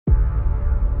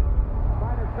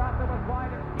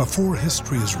Before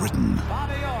history is written,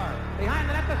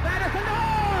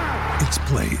 it's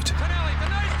played.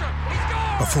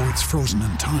 Before it's frozen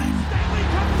in time,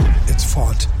 it's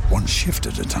fought one shift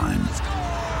at a time.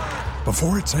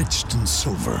 Before it's etched in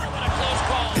silver,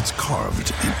 it's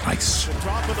carved in ice.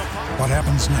 What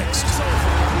happens next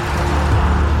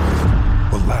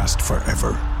will last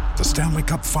forever. The Stanley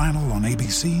Cup Final on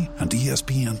ABC and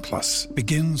ESPN Plus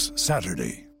begins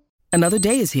Saturday. Another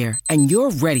day is here, and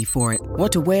you're ready for it.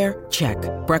 What to wear? Check.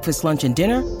 Breakfast, lunch, and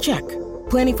dinner? Check.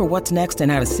 Planning for what's next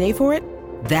and how to save for it?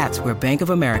 That's where Bank of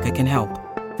America can help.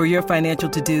 For your financial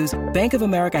to-dos, Bank of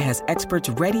America has experts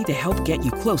ready to help get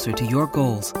you closer to your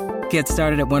goals. Get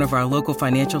started at one of our local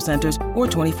financial centers or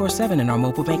 24/7 in our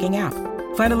mobile banking app.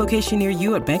 Find a location near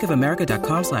you at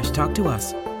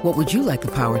bankofamerica.com/talktous. What would you like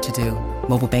the power to do?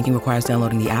 Mobile banking requires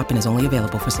downloading the app and is only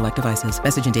available for select devices.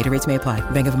 Message and data rates may apply.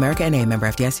 Bank of America N.A., member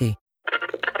FDIC.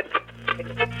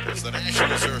 As the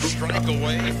Nationals are a strike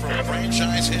away from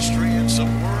franchise history and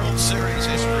some World Series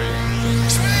history.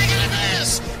 Swing and a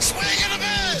miss! Swing and a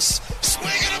miss!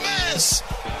 Swing and a miss!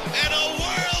 And a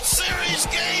World Series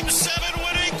Game 7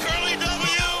 winning Curly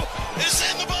W is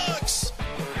in the books!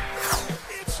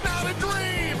 It's not a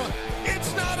dream!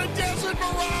 It's not a desert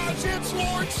mirage! It's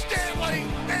Lord Stanley!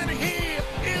 And he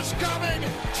is coming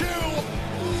to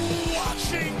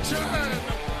Washington!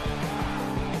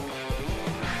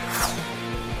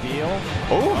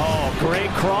 Oh, great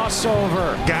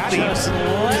crossover. Got him. Just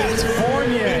left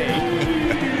Fournier.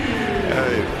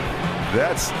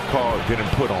 That's called getting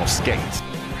put on skates.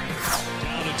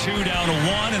 Down to 2, down to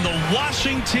 1, and the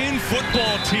Washington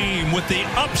football team with the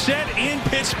upset in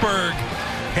Pittsburgh,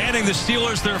 handing the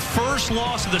Steelers their first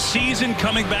loss of the season,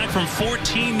 coming back from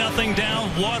 14-0 down.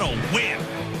 What a win.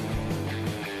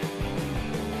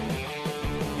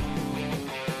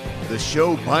 The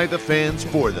show by the fans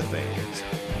for the fans,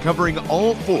 covering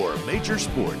all 4 major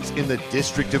sports in the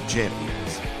District of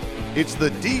Champions. It's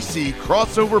the DC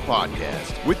Crossover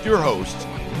Podcast with your hosts,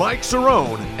 Mike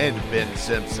Cerrone and Ben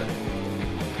Simpson.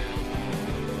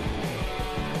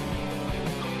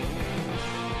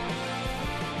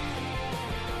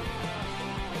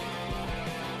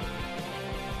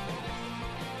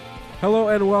 Hello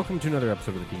and welcome to another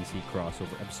episode of the DC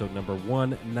Crossover, episode number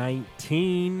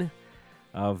 119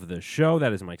 of the show.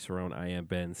 That is Mike Cerrone. I am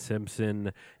Ben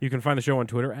Simpson. You can find the show on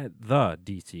Twitter at the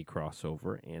DC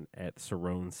Crossover and at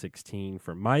Cerrone16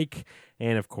 for Mike.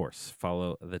 And of course,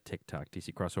 follow the TikTok.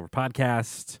 DC Crossover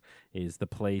Podcast is the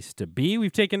place to be.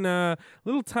 We've taken a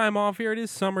little time off here. It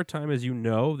is summertime, as you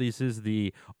know. This is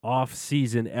the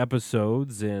off-season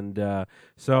episodes. And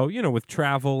so, with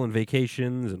travel and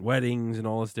vacations and weddings and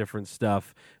all this different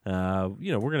stuff, we're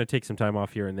going to take some time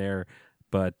off here and there.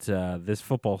 But this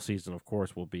football season, of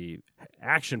course, will be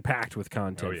action-packed with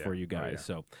content for you guys.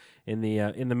 So in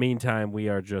the meantime, we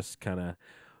are just kind of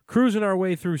cruising our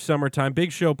way through summertime.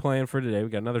 Big show planned for today. We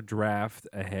got another draft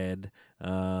ahead.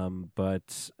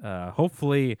 But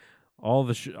hopefully all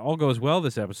goes well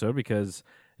this episode, because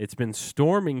it's been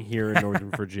storming here in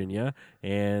Northern Virginia,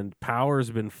 and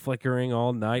power's been flickering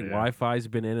all night. Yeah. Wi-Fi's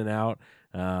been in and out.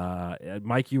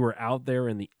 Mike, you were out there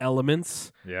in the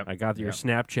elements. Yep. I got your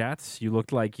Snapchats. You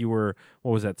looked like you were,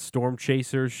 what was that, Storm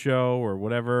Chasers show or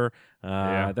whatever?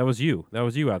 That was you. That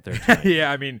was you out there tonight.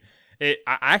 Yeah, I mean, I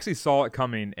actually saw it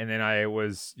coming, and then I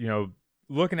was,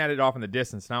 looking at it off in the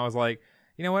distance, and I was like,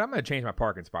 you know what, I'm going to change my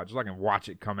parking spot just so I can watch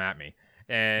it come at me.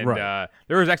 And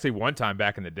there was actually one time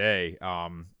back in the day,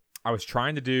 I was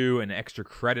trying to do an extra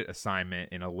credit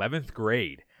assignment in 11th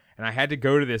grade, and I had to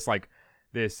go to this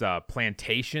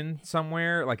plantation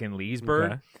somewhere, like in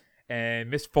Leesburg, and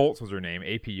Miss Foltz was her name,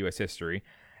 AP US History,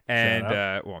 and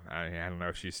I don't know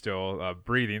if she's still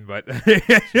breathing, but she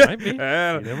might be. You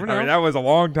never know. I mean, that was a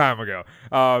long time ago.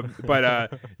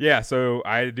 So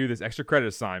I had to do this extra credit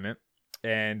assignment,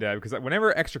 and because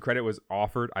whenever extra credit was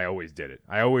offered, I always did it.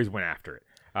 I always went after it.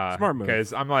 Smart move.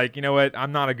 Because I'm like, you know what?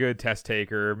 I'm not a good test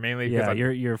taker, mainly because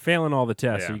you're failing all the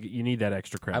tests, so you need that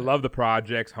extra credit. I love the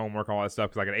projects, homework, all that stuff,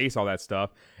 because I could ace all that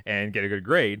stuff and get a good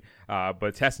grade.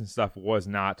 But testing stuff was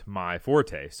not my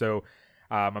forte. So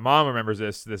my mom remembers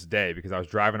this day, because I was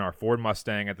driving our Ford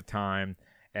Mustang at the time,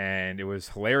 and it was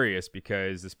hilarious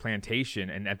because this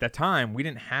plantation, and at that time we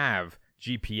didn't have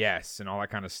GPS and all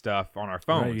that kind of stuff on our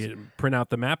phones. Right, you had to print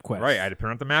out the MapQuest. Right, I had to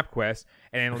print out the MapQuest.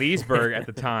 And in Leesburg at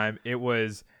the time,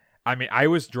 I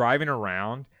was driving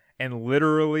around, and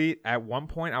literally at one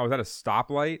point I was at a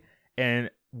stoplight,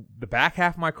 and the back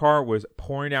half of my car was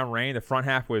pouring down rain. The front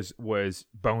half was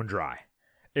bone dry.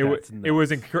 It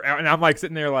was and I'm like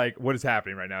sitting there like, what is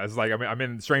happening right now? It's like I'm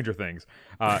in Stranger Things,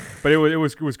 but it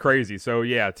was crazy. So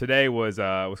yeah, today was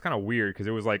kind of weird because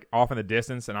it was like off in the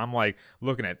distance, and I'm like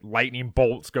looking at lightning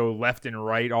bolts go left and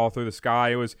right all through the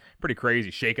sky. It was pretty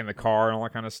crazy, shaking the car and all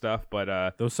that kind of stuff.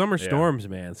 But those summer storms,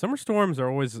 man, summer storms are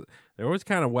always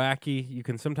kind of wacky. You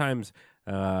can sometimes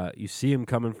you see them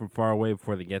coming from far away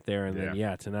before they get there, and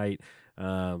then tonight.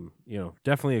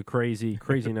 Definitely a crazy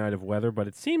night of weather, but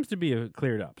it seems to be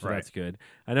cleared up, so that's good.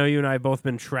 I know you and I have both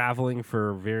been traveling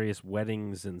for various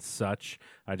weddings and such.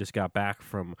 I just got back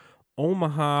from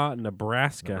Omaha,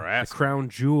 Nebraska, the crown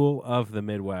jewel of the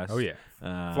Midwest. Oh yeah,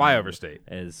 flyover state.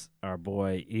 As our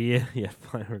boy Ian,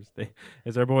 flyover state.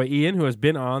 As our boy Ian, who has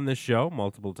been on this show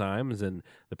multiple times in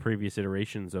the previous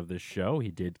iterations of this show, he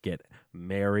did get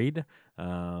married.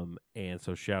 And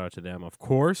so shout out to them. Of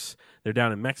course, they're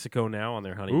down in Mexico now on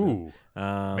their honeymoon.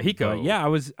 Mexico. Yeah, I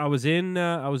was in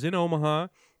Omaha.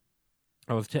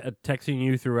 I was texting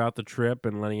you throughout the trip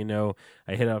and letting you know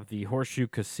I hit up the Horseshoe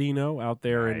Casino out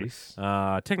there in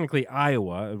technically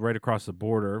Iowa, right across the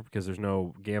border, because there's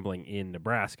no gambling in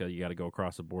Nebraska. You got to go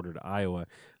across the border to Iowa,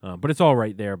 but it's all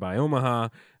right there by Omaha.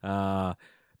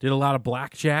 Did a lot of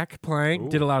blackjack playing.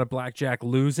 Did a lot of blackjack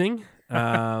losing.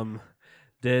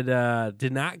 Did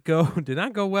not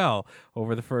go well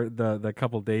over the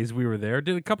couple days we were there.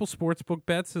 Did a couple sportsbook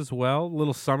bets as well, a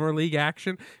little summer league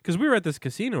action, because we were at this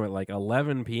casino at like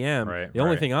 11 p.m. The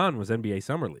only thing on was NBA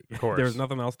Summer League. Of course, there was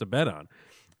nothing else to bet on.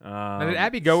 Now, did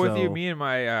Abby go with you? Me and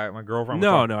my girlfriend.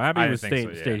 No, Abby was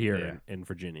stayed here in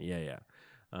Virginia.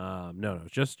 No,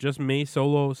 just me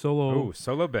solo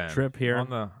Ben trip here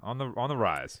on the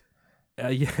rise.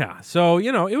 So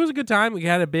it was a good time. We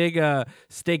had a big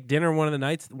steak dinner one of the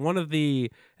nights.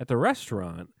 At the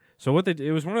restaurant. So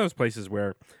it was one of those places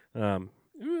where it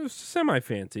was semi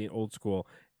fancy, old school,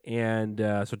 and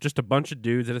so just a bunch of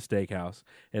dudes at a steakhouse,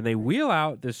 and they wheel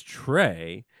out this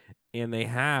tray, and they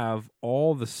have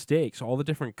all the steaks, all the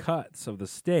different cuts of the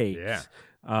steaks,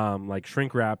 like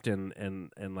shrink wrapped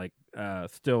and like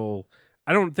still.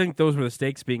 I don't think those were the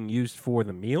steaks being used for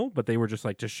the meal, but they were just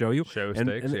like to show you. Steaks,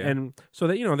 and so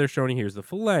that they're showing here's the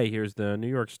filet, here's the New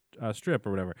York strip or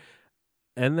whatever.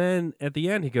 And then at the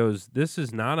end he goes, "This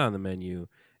is not on the menu,"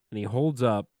 and he holds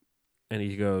up and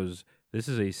he goes, "This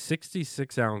is a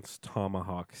 66-ounce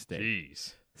tomahawk steak."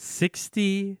 Jeez,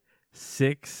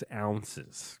 66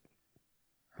 ounces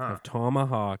of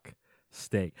tomahawk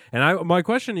steak. And my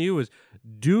question to you is,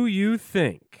 do you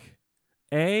think?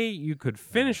 A, you could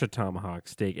finish a tomahawk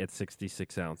steak at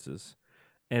 66 ounces,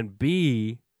 and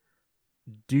B,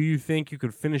 do you think you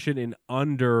could finish it in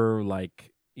under, let's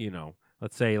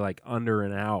say under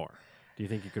an hour? Do you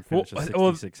think you could finish a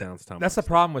 66-ounce tomahawk? That's the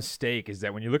problem with steak, is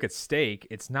that when you look at steak,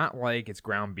 it's not like it's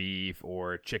ground beef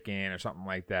or chicken or something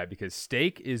like that, because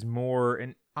steak is more,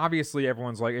 and obviously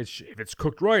everyone's like, if it's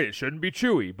cooked right, it shouldn't be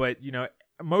chewy, but,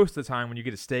 most of the time when you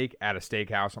get a steak at a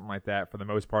steakhouse, something like that, for the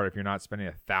most part, if you're not spending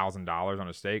 $1,000 on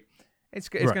a steak, it's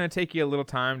going to take you a little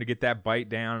time to get that bite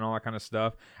down and all that kind of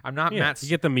stuff. I'm not Matt. You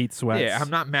get the meat sweats. Yeah, I'm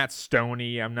not Matt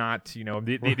Stoney. I'm not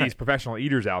these professional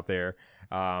eaters out there.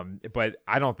 But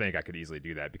I don't think I could easily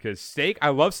do that, because steak. I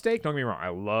love steak. Don't get me wrong. I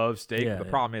love steak. The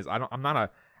problem is I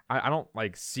don't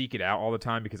like seek it out all the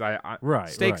time, because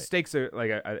steaks are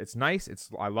like it's nice.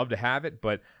 I love to have it,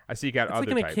 but I seek out other types.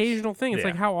 It's like an occasional thing. It's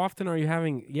like, how often are you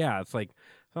having? Yeah, it's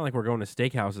not like we're going to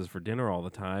steakhouses for dinner all the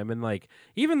time. And like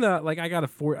even I got a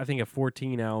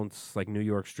 14-ounce like New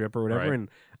York strip or whatever, and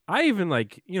I even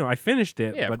I finished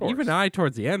it, but even I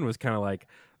towards the end was kind of like,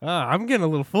 I'm getting a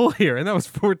little full here, and that was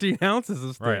 14 ounces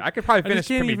of steak. Right, I could probably finish.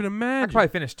 I can't even imagine. I could probably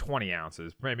finish 20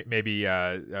 ounces, maybe.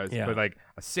 But like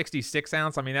a 66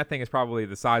 ounce. I mean, that thing is probably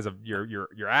the size of your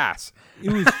ass.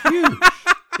 It was huge.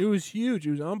 It was huge.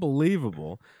 It was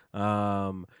unbelievable.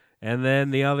 And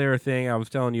then the other thing I was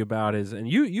telling you about is, and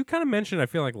you kind of mentioned, I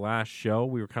feel like last show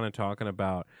we were kind of talking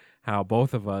about how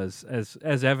both of us,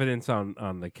 as evidence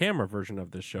on the camera version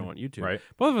of this show on YouTube,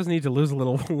 both of us need to lose a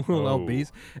little lbs,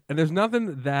 and there's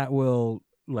nothing that will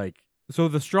so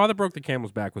the straw that broke the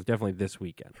camel's back was definitely this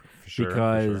weekend,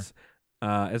 because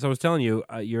as I was telling you,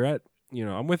 you're at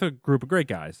I'm with a group of great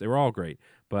guys. They were all great,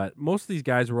 but most of these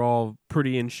guys were all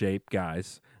pretty in shape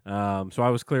guys. So I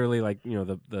was clearly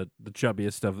the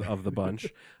chubbiest of the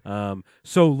bunch.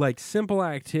 So simple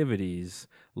activities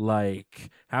like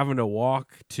having to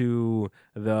walk to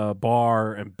the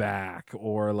bar and back,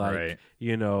 or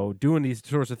doing these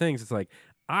sorts of things. It's like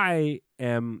I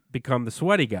am become the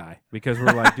sweaty guy, because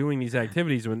we're doing these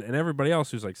activities and everybody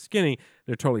else who's skinny,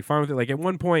 they're totally fine with it. At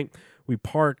one point we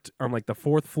parked on the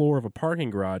fourth floor of a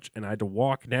parking garage, and I had to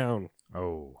walk down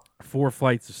 4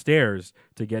 flights of stairs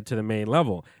to get to the main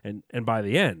level. And by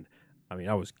the end, I mean,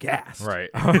 I was gassed. Right.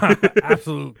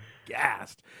 Absolute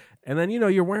gassed. And then,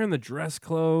 you're wearing the dress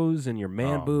clothes and your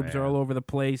boobs are all over the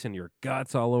place and your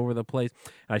guts all over the place.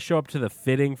 And I show up to the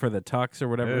fitting for the tux or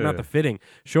whatever. Not the fitting.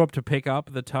 Show up to pick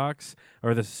up the tux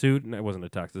or the suit. And it wasn't a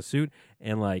tux, the suit.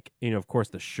 And, of course,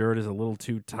 the shirt is a little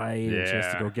too tight. And she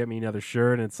has to go get me another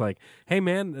shirt. And it's like, hey,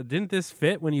 man, didn't this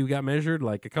fit when you got measured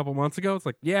a couple months ago? It's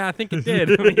like, yeah, I think it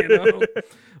did.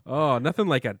 Oh, nothing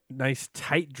like a nice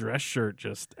tight dress shirt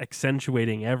just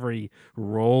accentuating every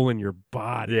roll in your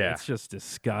body. Yeah. It's just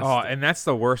disgusting. Oh, and that's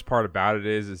the worst part about it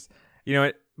is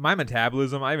my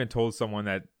metabolism. I even told someone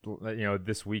that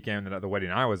this weekend at the wedding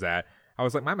I was at, I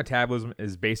was like, my metabolism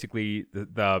is basically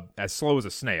the as slow as a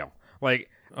snail. Like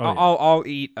I'll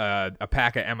eat a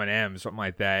pack of M&Ms, something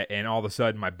like that, and all of a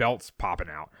sudden my belt's popping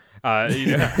out.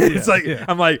 It's like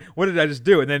I'm like, what did I just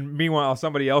do? And then meanwhile,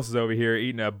 somebody else is over here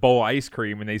eating a bowl of ice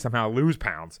cream, and they somehow lose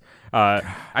pounds. I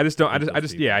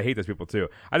hate those people too.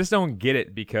 I just don't get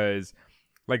it because.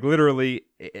 Like literally,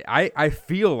 I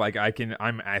feel like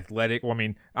I'm athletic. Well, I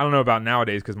mean, I don't know about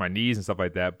nowadays because my knees and stuff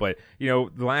like that. But the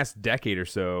last decade or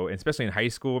so, and especially in high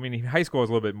school. I mean, in high school I was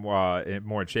a little bit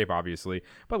more in shape, obviously.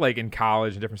 But like in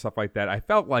college and different stuff like that, I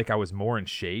felt like I was more in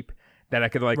shape. That I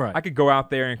could I could go out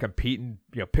there and compete and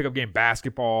pick up game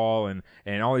basketball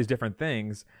and all these different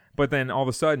things. But then all of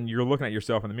a sudden you're looking at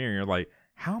yourself in the mirror and you're like,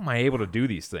 how am I able to do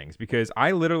these things? Because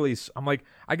I'm like,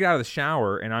 I get out of the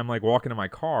shower and I'm like walking to my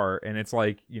car and it's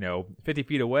like, 50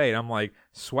 feet away and I'm like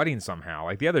sweating somehow.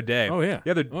 Like the other day,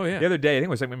 the other day, I think it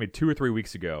was like maybe 2 or 3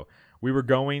 weeks ago, we were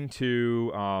going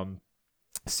to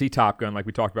see Top Gun like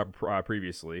we talked about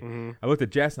previously. Mm-hmm. I looked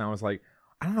at Jess and I was like,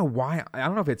 I don't know why. I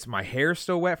don't know if it's my hair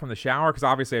still wet from the shower because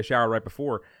obviously I showered right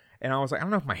before. And I was like, I don't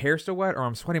know if my hair's still wet or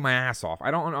I'm sweating my ass off. I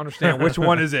don't understand which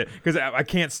one is it because I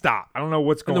can't stop. I don't know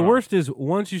what's going on. And the worst is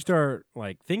once you start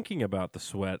thinking about the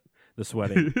sweating,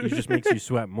 it just makes you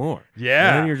sweat more. Yeah.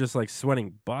 And then you're just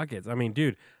sweating buckets. I mean,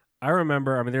 dude, I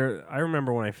remember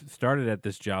when I started at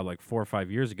this job 4 or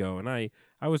 5 years ago, and I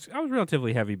was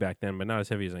relatively heavy back then, but not as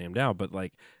heavy as I am now. But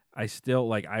I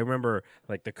still I remember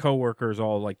the coworkers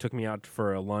all took me out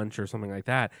for a lunch or something like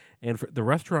that, and the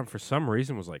restaurant for some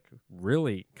reason was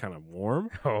really kind of warm.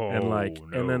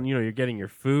 And then you're getting your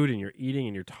food and you're eating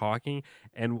and you're talking,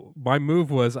 and my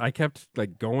move was I kept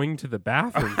going to the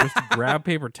bathroom just to grab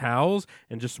paper towels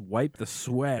and just wipe the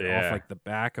sweat off the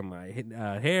back of my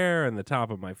hair and the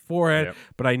top of my forehead. Yep.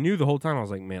 But I knew the whole time I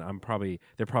was like, man,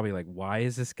 they're probably why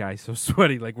is this guy so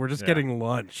sweaty? We're just getting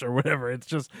lunch or whatever. It's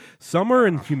just summer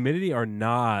and humidity are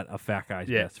not a fat guy's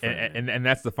best friend. And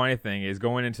that's the funny thing is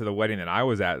going into the wedding that I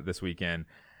was at this weekend,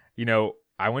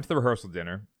 I went to the rehearsal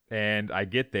dinner and I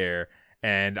get there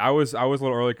and I was a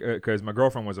little early because my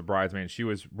girlfriend was a bridesmaid and she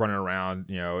was running around,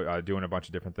 doing a bunch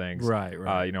of different things. Right.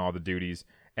 All the duties.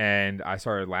 And I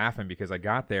started laughing because I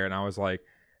got there and I was like,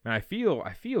 man, I feel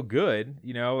good,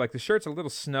 the shirt's a little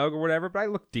snug or whatever, but I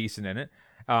look decent in it.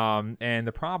 And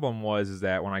the problem was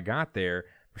that when I got there,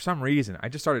 for some reason, I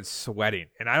just started sweating,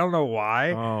 and I don't know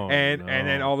why. Oh, and no.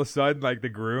 then all of a sudden, the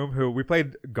groom who we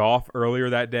played golf earlier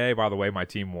that day. By the way, my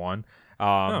team won.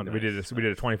 Nice. We did a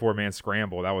 24-man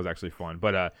scramble. That was actually fun.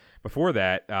 But before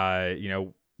that,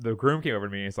 the groom came over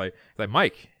to me and it's like,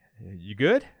 Mike, you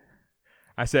good?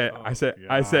 I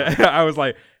was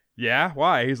like, yeah.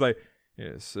 Why? He's like,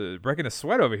 it's breaking a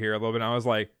sweat over here a little bit. And I was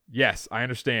like, yes, I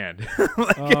understand.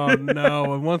 Oh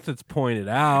no! And once it's pointed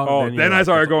out, then I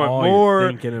started going more.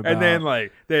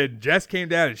 And then Jess came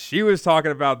down and she was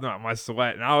talking about my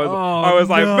sweat, and I was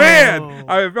like, man,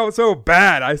 I felt so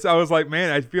bad. I was like, man,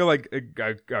 I feel like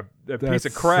a piece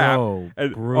of crap. So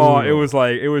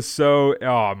it was so.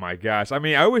 Oh my gosh! I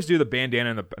mean, I always do the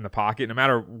bandana in the pocket, no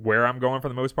matter where I'm going for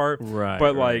the most part. Right.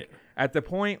 But at the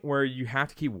point where you have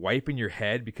to keep wiping your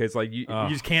head because you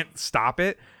just can't stop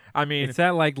it. I mean, it's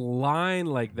that line,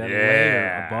 that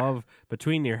layer above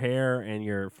between your hair and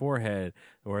your forehead,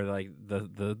 where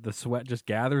the sweat just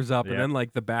gathers up, and then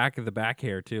the back of the back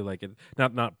hair too,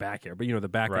 not back hair, but the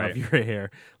back of your hair,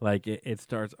 it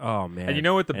starts. Oh man! And you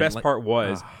know what the best part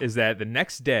was is that the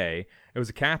next day it was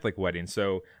a Catholic wedding,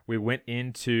 so we went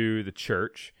into the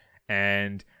church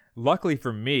and. Luckily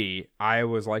for me, I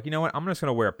was like, you know what? I'm just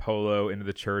gonna wear a polo into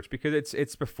the church because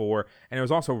it's before, and it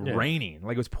was also raining.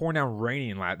 It was pouring down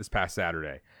raining this past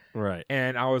Saturday. Right.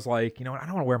 And I was like, you know what? I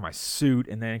don't want to wear my suit,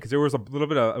 and then because there was a little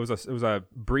bit of it was a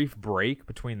brief break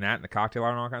between that and the cocktail hour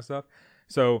and all that kind of stuff.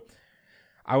 So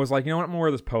I was like, you know what, I'm going to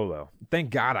wear this polo.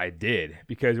 Thank God I did,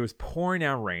 because it was pouring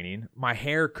down raining. My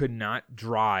hair could not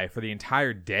dry for the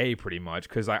entire day pretty much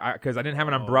because I didn't have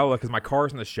an umbrella because my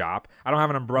car's in the shop. I don't have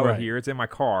an umbrella here. It's in my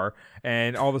car.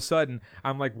 And all of a sudden,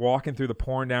 I'm like walking through the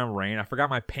pouring down rain. I forgot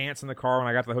my pants in the car when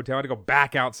I got to the hotel. I had to go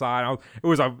back outside. It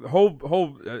was a whole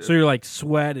so you're like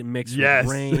sweat and mixed with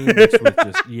rain. Mixed with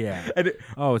just, it's a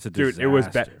disaster. Dude, it was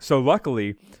bad. So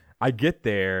luckily, I get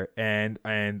there and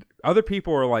other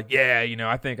people are like, yeah, you know,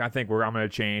 I think I'm going to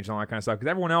change and all that kind of stuff.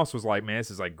 Because everyone else was like, man, this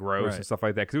is like gross and stuff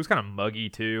like that. Because it was kind of muggy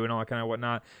too and all that kind of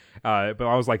whatnot. But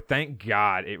I was like, thank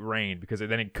God it rained, because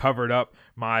then it covered up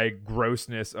my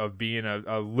grossness of being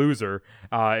a loser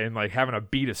and like having a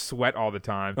bead of sweat all the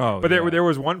time. But there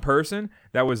was one person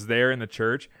that was there in the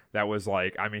church that was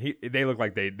like, I mean, they looked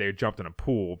like they jumped in a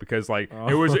pool, because like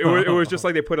it was just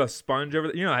like they put a sponge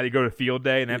over. You know how you go to field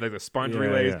day and they have like the sponge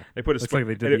relays. Yeah. They put a looks like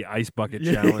they did the ice bucket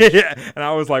challenge. Yeah, and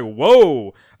I was like,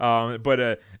 whoa. But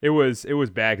it was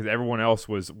bad because everyone else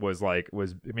was. I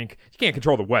mean, you can't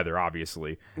control the weather,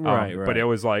 obviously. Right. But it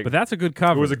was like, but that's a good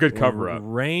cover. It was a good cover up.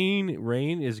 Rain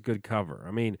is a good cover.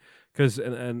 I mean, because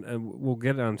and we'll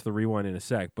get onto the rewind in a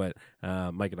sec. But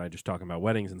Mike and I just talking about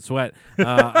weddings and sweat.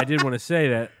 I did want to say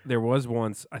that there was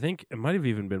once. I think it might have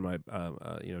even been my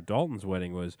Dalton's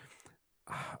wedding was.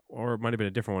 Or it might have been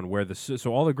a different one where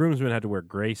so all the groomsmen had to wear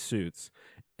gray suits,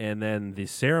 and then the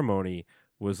ceremony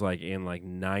was like in like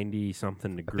 90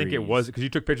 something degrees. I think it was because you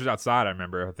took pictures outside. I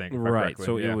remember. I think right.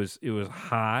 So it was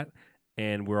hot,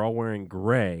 and we're all wearing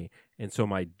gray, and so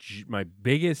my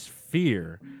biggest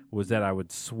fear was that I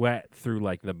would sweat through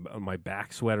like my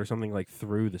back sweat or something like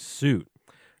through the suit.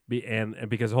 And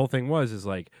because the whole thing is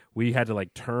like we had to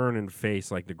like turn and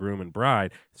face like the groom and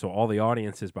bride, so all the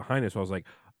audience is behind us. So I was like,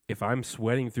 if I'm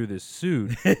sweating through this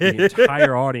suit, the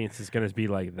entire audience is going to be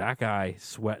like, that guy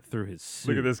sweat through his suit.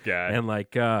 Look at this guy. And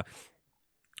like, that's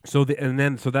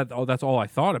all I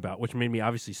thought about, which made me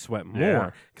obviously sweat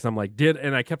more because I'm like,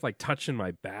 and I kept like touching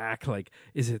my back, like,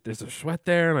 is there sweat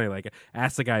there? And I like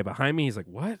asked the guy behind me, he's like,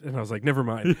 what? And I was like, never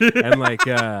mind. And like,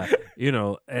 and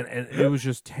it was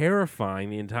just terrifying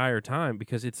the entire time,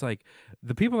 because it's like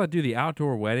the people that do the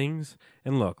outdoor weddings,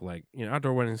 and look, like, you know,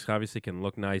 outdoor weddings obviously can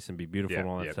look nice and be beautiful and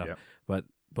all that stuff. Yeah.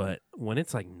 But when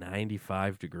it's like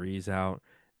 95 degrees out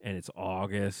and it's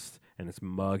August and it's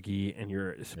muggy and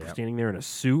you're standing there in a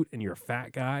suit and you're a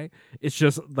fat guy, it's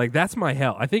just like, that's my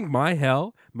hell. I think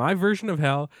my version of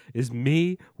hell is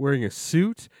me wearing a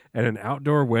suit at an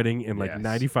outdoor wedding in like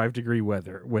 95 degree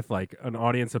weather with like an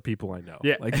audience of people I know.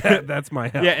 Yeah. Like that's my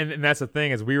hell. Yeah. And that's the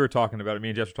thing, is we were talking about it. Me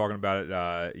and Jeff were talking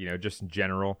about it, just in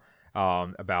general, we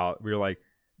were like,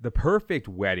 the perfect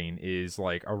wedding is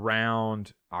like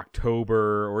around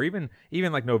October or even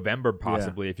like November,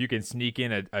 possibly, if you can sneak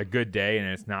in a good day and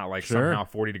it's not like somehow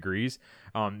 40 degrees.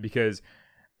 Because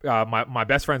my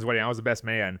best friend's wedding, I was the best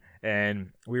man,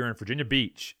 and we were in Virginia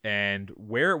Beach, and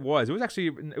where it was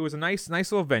a nice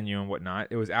little venue and whatnot.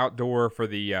 It was outdoor for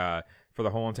the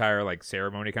whole entire like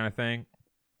ceremony kind of thing.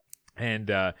 And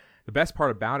the best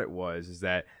part about it is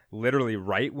that literally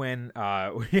right when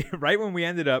we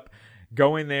ended up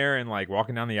going there and like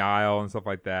walking down the aisle and stuff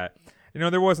like that, you know,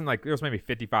 there was maybe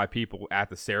 55 people at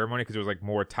the ceremony because it was like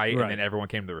more tight, and then everyone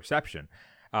came to the reception.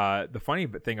 The funny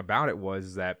thing about it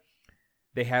was that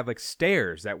they had like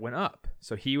stairs that went up,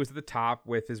 so he was at the top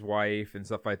with his wife and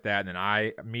stuff like that, and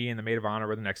then me and the maid of honor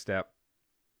were the next step.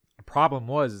 The problem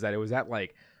was that it was at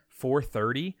like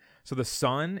 4:30, so the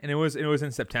sun, and it was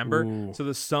in September. Ooh. So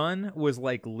the sun was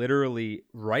like literally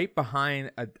right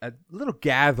behind a little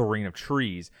gathering of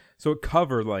trees, so it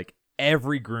covered like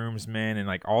every groomsman and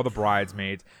like all the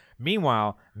bridesmaids.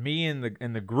 Meanwhile, me and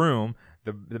the groom,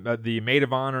 the maid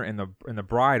of honor and the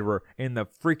bride were in the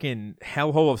freaking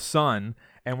hellhole of sun,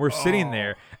 and we're sitting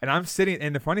there, and I'm sitting,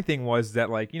 and the funny thing was that,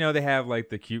 like, you know, they have like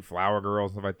the cute flower girls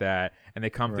and stuff like that, and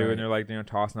they come through and they're like, you know,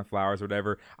 tossing the flowers or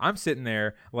whatever. I'm sitting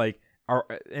there like,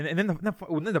 and then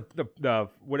the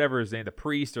whatever his name, the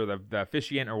priest or the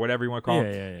officiant or whatever you want to call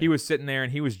him, he was sitting there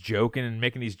and he was joking and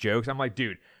making these jokes. I'm like,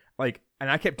 dude, like, and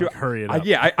I kept doing, hurry it up.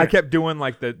 I kept doing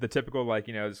like the typical, like,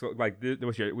 you know, just like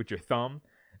with your thumb.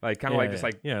 Like kind of like just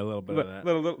like a little bit of that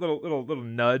little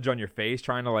nudge on your face,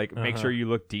 trying to like make sure you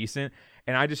look decent.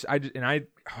 And I did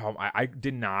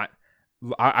not.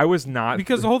 I was not,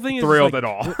 because the whole thing thrilled is like, at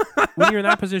all. When you're in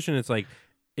that position, it's like,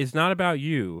 it's not about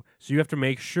you, so you have to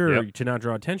make sure to not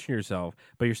draw attention to yourself.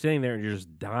 But you're standing there and you're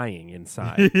just dying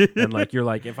inside, and like you're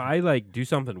like, if I like do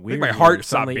something weird, my heart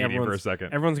stopped beating for a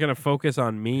second. Everyone's gonna focus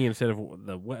on me instead of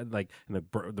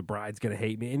the bride's gonna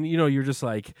hate me, and you know, you're just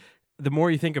like. the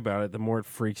more you think about it, the more it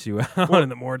freaks you out,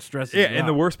 and the more it stresses you out. And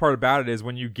the worst part about it is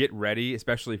when you get ready,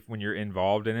 especially when you're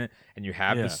involved in it and you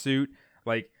have the suit.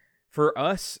 Like for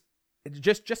us,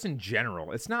 just in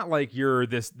general, it's not like you're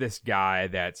this guy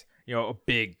that's a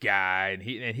big guy and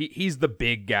he's the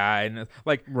big guy, and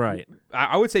like right.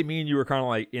 I would say me and you were kind of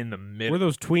like in the middle. We're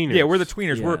those tweeners. Yeah, we're the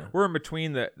tweeners. Yeah. We're in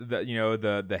between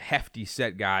the hefty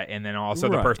set guy and then also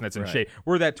the person that's in shape.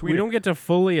 We're that tweener. We don't get to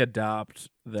fully adopt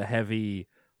the heavy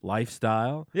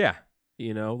lifestyle. Yeah.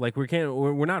 Like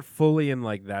we're not fully in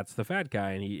like that's the fat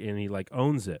guy and he like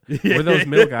owns it. We're those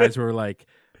middle guys who are like,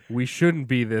 we shouldn't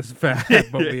be this fat,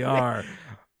 but we are,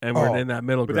 and we're in that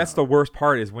middle ground. But that's the worst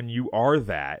part is when you are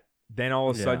that, then all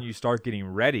of a sudden you start getting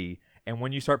ready, and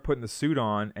when you start putting the suit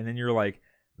on, and then you're like,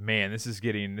 man, this is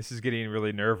getting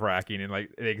really nerve-wracking, and like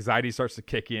the anxiety starts to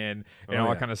kick in and all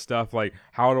that kind of stuff. Like,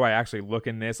 how do I actually look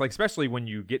in this? Like, especially when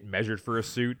you get measured for a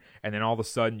suit, and then all of a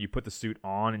sudden you put the suit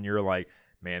on, and you're like,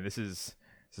 man, this is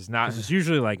not. This is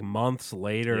usually like months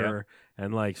later. Yeah.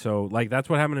 And like, so like, that's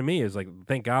what happened to me is like,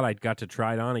 thank God I got to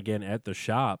try it on again at the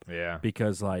shop. Yeah.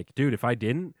 Because like, dude, if I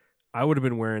didn't, I would have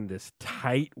been wearing this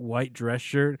tight white dress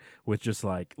shirt with just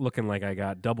like looking like I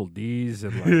got double D's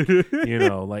and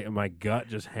like, like my gut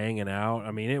just hanging out.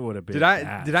 I mean, it would have been. Did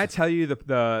I tell you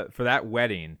the for that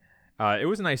wedding, it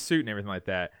was a nice suit and everything like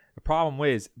that. The problem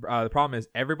is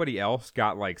everybody else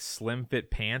got like slim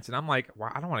fit pants, and I'm like, well,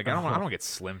 I don't want to get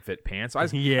slim fit pants. So I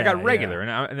got regular,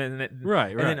 and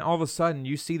then all of a sudden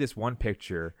you see this one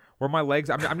picture where my legs,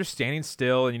 I'm just standing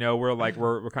still, and we're like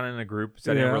we're kind of in a group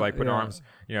setting, we're like putting arms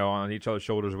on each other's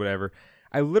shoulders, or whatever.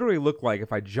 I literally look like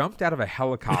if I jumped out of a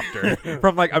helicopter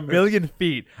from like 1,000,000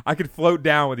 feet, I could float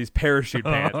down with these parachute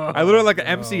pants. I literally like an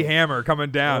MC Hammer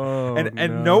coming down,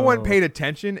 and no one paid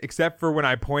attention except for when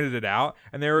I pointed it out,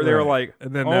 and they were like,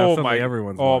 and then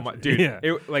everyone's my dude,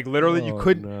 it, like literally you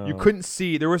couldn't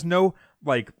see, there was no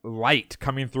like light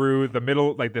coming through the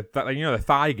middle, like the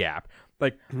thigh gap.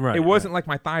 Like it wasn't like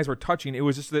my thighs were touching. It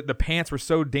was just that the pants were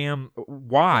so damn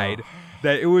wide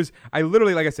that it was. I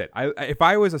literally, like I said, if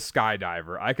I was a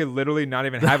skydiver, I could literally not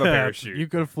even have a parachute. You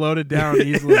could have floated down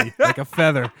easily like a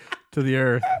feather to the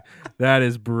earth. That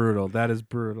is brutal.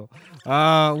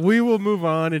 We will move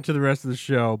on into the rest of the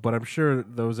show, but I'm sure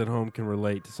those at home can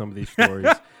relate to some of these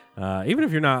stories. Even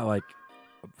if you're not like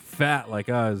fat like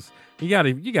us, you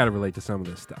gotta relate to some of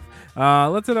this stuff.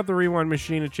 Let's hit up the rewind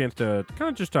machine. A chance to kind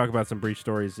of just talk about some brief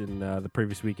stories in the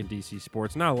previous week in DC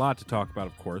sports. Not a lot to talk about,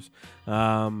 of course.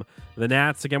 The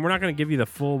Nats, again, we're not going to give you the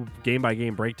full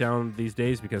game-by-game breakdown these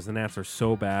days because the Nats are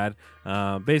so bad.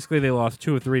 Basically, they lost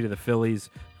 2 of 3 to the Phillies.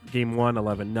 Game 1,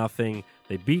 11-0.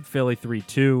 They beat Philly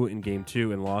 3-2 in Game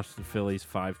 2 and lost to the Phillies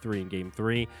 5-3 in Game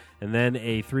 3. And then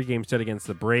a 3-game set against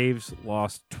the Braves,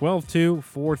 lost 12-2,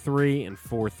 4-3, and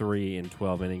 4-3 in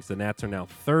 12 innings. The Nats are now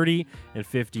 30-58,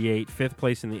 5th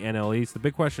place in the NL East. The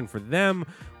big question for them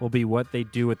will be what they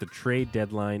do at the trade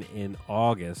deadline in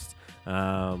August.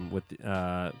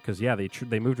 Because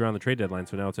they moved around the trade deadline,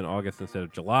 so now it's in August instead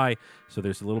of July. So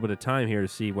there's a little bit of time here to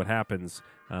see what happens.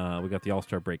 We got the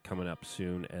All-Star break coming up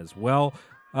soon as well.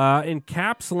 In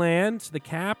Caps land, the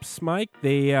Caps, Mike,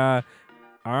 they are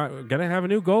going to have a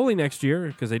new goalie next year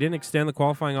because they didn't extend the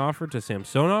qualifying offer to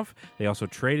Samsonov. They also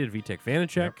traded Vitek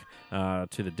Vanacek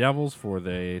to the Devils for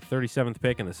the 37th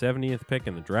pick and the 70th pick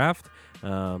in the draft.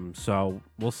 So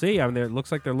we'll see. I mean, it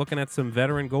looks like they're looking at some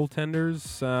veteran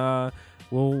goaltenders.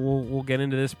 We'll get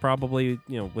into this probably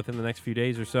within the next few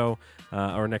days or so,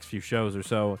 or next few shows or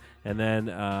so. And then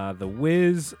the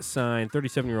Wiz signed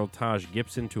 37-year-old Taj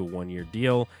Gibson to a 1-year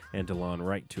deal and DeLon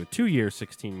Wright to a 2-year,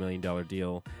 $16 million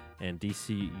deal. And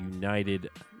DC United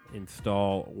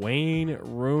install Wayne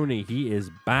Rooney. He is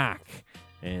back,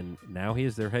 and now he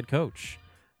is their head coach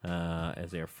as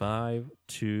they are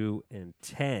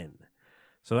 5-2-10.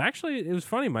 So actually, it was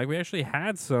funny, Mike. We actually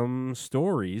had some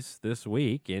stories this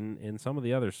week in some of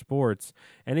the other sports.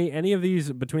 Any of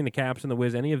these between the Caps and the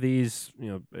Wiz? Any of these,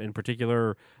 in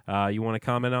particular, you want to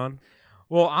comment on?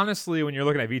 Well, honestly, when you're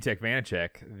looking at Vitek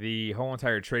Vanacek, the whole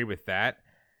entire trade with that,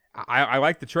 I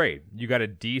like the trade. You got a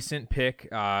decent pick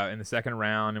in the second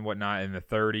round and whatnot in the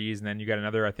 30s, and then you got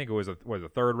another. I think it was a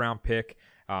third round pick.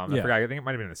 I forgot. I think it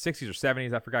might have been in the 60s or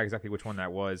 70s. I forgot exactly which one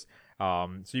that was.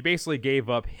 So you basically gave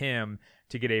up him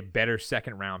to get a better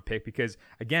second round pick because,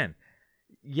 again,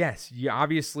 yes, you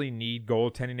obviously need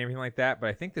goaltending and everything like that, but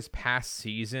I think this past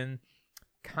season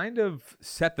kind of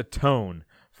set the tone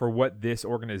for what this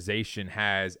organization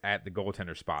has at the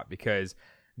goaltender spot because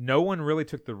no one really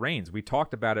took the reins. We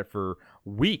talked about it for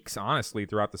weeks, honestly,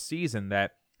 throughout the season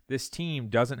that this team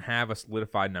doesn't have a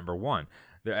solidified number one.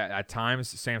 At times,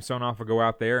 Samsonov would go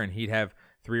out there and he'd have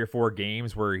 3 or 4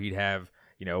 games where he'd have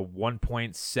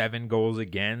 1.7 goals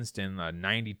against and a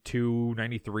 92,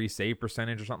 93 save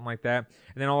percentage or something like that.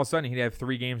 And then all of a sudden he'd have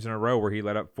 3 games in a row where he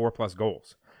let up 4+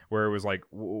 goals, where it was like,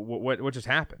 what just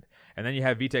happened? And then you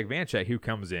have Vitek Vanecek who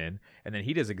comes in, and then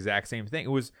he does the exact same thing.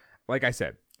 It was, like I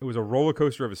said, it was a roller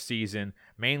coaster of a season,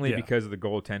 mainly because of the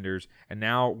goaltenders. And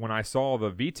now when I saw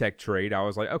the Vitek trade, I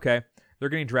was like, okay, they're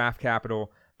getting draft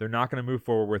capital. They're not going to move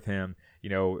forward with him.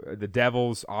 The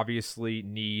Devils obviously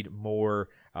need more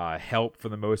help for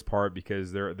the most part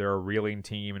because they're a reeling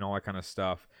team and all that kind of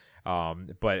stuff.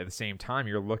 But at the same time,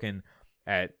 you're looking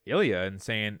at Ilya and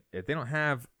saying, if they don't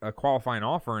have a qualifying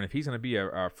offer and if he's going to be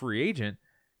a free agent,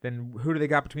 then who do they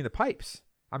got between the pipes?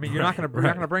 I mean, you're not going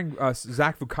to bring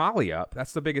Zach Fucale up.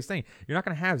 That's the biggest thing. You're not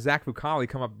going to have Zach Fucale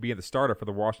come up and be the starter for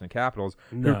the Washington Capitals,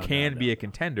 who can be a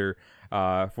contender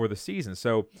for the season.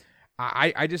 So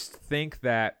I just think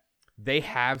that they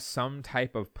have some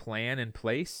type of plan in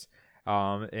place.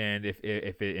 And if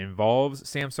it involves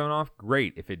Samsonov,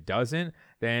 great. If it doesn't,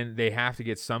 then they have to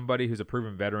get somebody who's a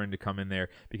proven veteran to come in there.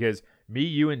 Because me,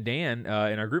 you, and Dan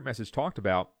in our group message talked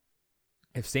about,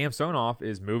 if Samsonov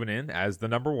is moving in as the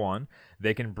number 1,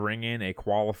 they can bring in a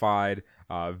qualified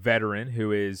veteran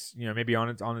who is, maybe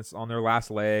on their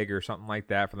last leg or something like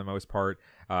that for the most part,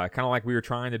 kind of like we were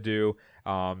trying to do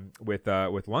with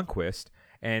Lundqvist,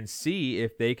 and see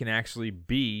if they can actually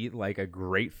be like a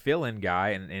great fill-in guy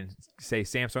and say,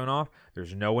 Samsonov,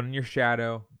 there's no one in your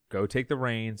shadow. Go take the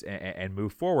reins and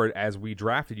move forward as we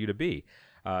drafted you to be.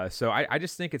 So I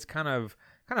just think it's kind of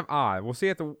odd. We'll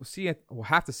We'll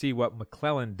have to see what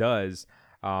McClellan does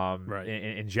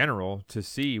in general to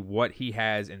see what he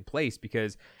has in place,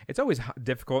 because it's always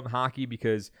difficult in hockey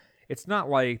because it's not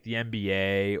like the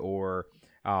NBA or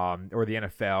the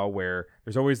NFL where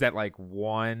there's always that like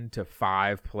 1 to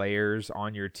 5 players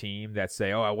on your team that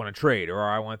say, oh, I want to trade, or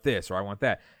I want this, or I want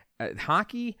that.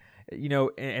 Hockey,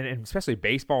 and especially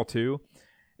baseball too,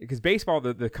 because baseball,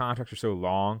 the contracts are so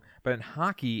long, but in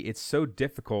hockey, it's so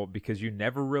difficult because you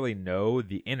never really know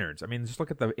the innards. I mean, just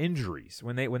look at the injuries.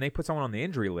 When they put someone on the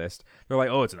injury list, they're like,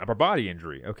 oh, it's an upper body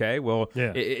injury. Okay, well,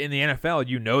 in the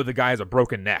NFL, the guy has a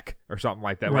broken neck or something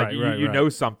like that. Right, you know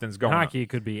something's going on. Hockey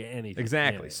could be anything.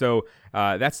 Exactly. Yeah. So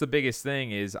that's the biggest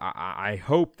thing is I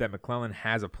hope that McClellan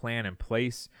has a plan in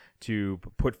place to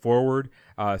put forward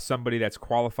somebody that's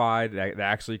qualified that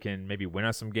actually can maybe win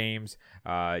us some games,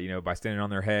 by standing on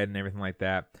their head and everything like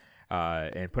that,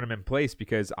 and put them in place,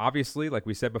 because obviously, like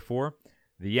we said before,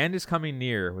 the end is coming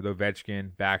near with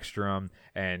Ovechkin, Backstrom,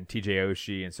 and TJ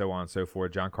Oshie, and so on and so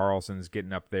forth. John Carlson's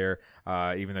getting up there,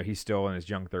 even though he's still in his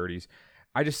young 30s.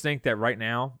 I just think that right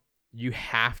now you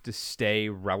have to stay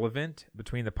relevant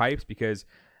between the pipes, because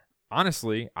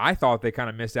honestly, I thought they kind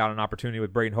of missed out on an opportunity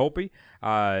with Braden Holtby.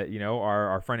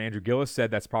 Our friend Andrew Gillis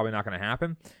said that's probably not going to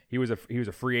happen. He was a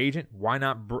free agent. Why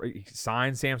not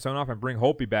sign Samsonov and bring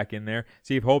Holtby back in there?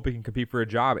 See if Holtby can compete for a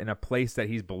job in a place that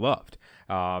he's beloved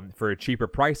for a cheaper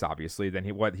price, obviously, than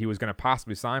what he was going to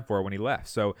possibly sign for when he left.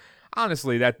 So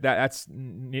honestly, that's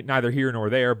neither here nor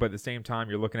there. But at the same time,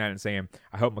 you're looking at it and saying,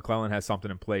 I hope McClellan has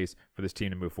something in place for this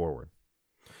team to move forward.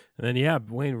 And then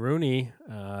Wayne Rooney,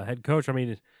 head coach. I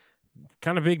mean,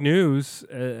 kind of big news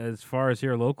as far as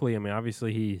here locally. I mean,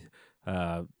 obviously he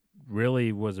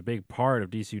really was a big part of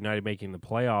DC United making the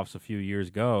playoffs a few years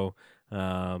ago.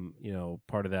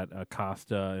 Part of that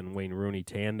Acosta and Wayne Rooney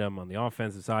tandem on the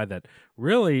offensive side that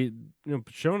really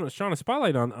shone a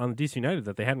spotlight on DC United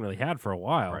that they hadn't really had for a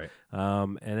while. Right.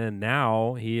 And then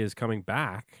now he is coming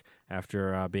back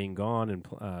after being gone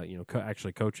and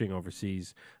actually coaching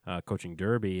overseas, coaching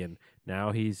Derby, and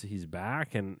now he's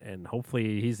back, and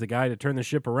hopefully he's the guy to turn the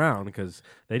ship around, because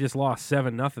they just lost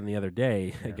 7-0 the other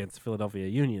day against Philadelphia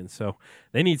Union, so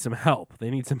they need some help. They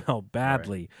need some help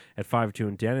badly at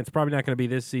 5-2-10. It's probably not going to be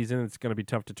this season. It's going to be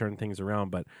tough to turn things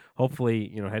around, but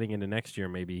hopefully, heading into next year,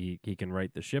 maybe he can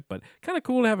right the ship. But kind of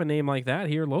cool to have a name like that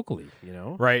here locally,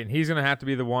 Right, and he's going to have to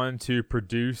be the one to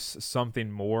produce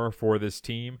something more for this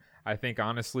team. I think,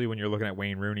 honestly, when you're looking at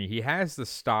Wayne Rooney, he has the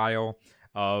style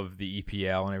of the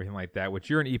EPL and everything like that, which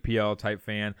you're an EPL-type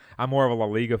fan. I'm more of a La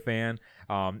Liga fan.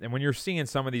 And when you're seeing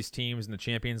some of these teams in the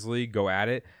Champions League go at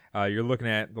it, you're looking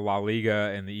at the La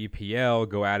Liga and the EPL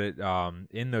go at it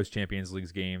in those Champions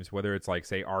League games, whether it's like,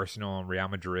 say, Arsenal and Real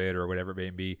Madrid or whatever it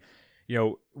may be.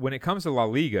 When it comes to La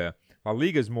Liga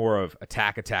is more of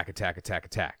attack.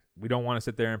 We don't want to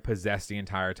sit there and possess the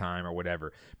entire time or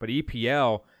whatever. But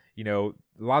EPL, a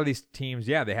lot of these teams,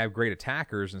 they have great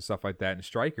attackers and stuff like that and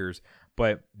strikers,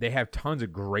 but they have tons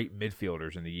of great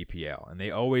midfielders in the EPL, and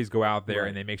they always go out there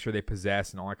and they make sure they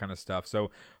possess and all that kind of stuff. So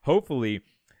hopefully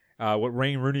what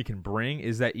Wayne Rooney can bring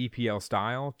is that EPL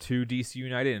style to DC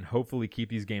United and hopefully keep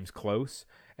these games close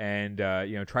and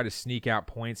try to sneak out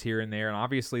points here and there. And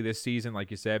obviously this season,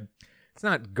 like you said, it's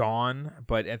not gone,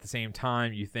 but at the same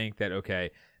time, you think that,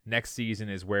 okay, next season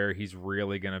is where he's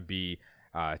really going to be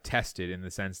tested in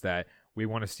the sense that we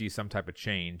want to see some type of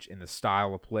change in the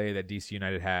style of play that DC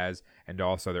United has and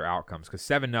also their outcomes. Because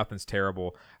 7-0's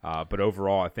terrible, but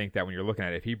overall, I think that when you're looking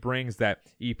at it, if he brings that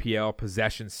EPL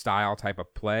possession style type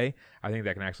of play, I think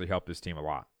that can actually help this team a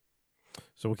lot.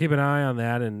 So we'll keep an eye on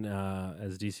that, and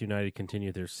as DC United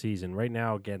continue their season. Right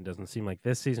now, again, doesn't seem like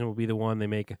this season will be the one they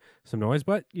make some noise,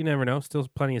 but you never know. Still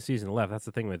plenty of season left. That's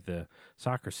the thing with the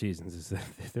soccer seasons is that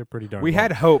they're pretty darn We long.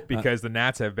 had hope because the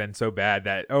Nats have been so bad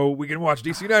that, we can watch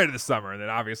DC United this summer, and then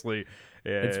obviously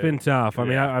it's been tough. I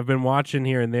mean, I've been watching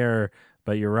here and there,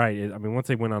 but you're right. Once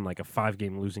they went on like a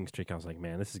 5-game losing streak, I was like,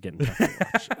 man, this is getting tough to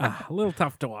watch. A little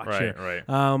tough to watch here.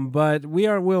 Right. But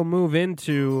we'll move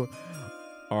into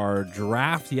our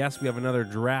draft. Yes, we have another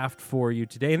draft for you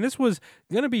today, and this was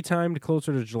going to be timed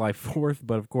closer to July 4th,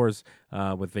 but of course,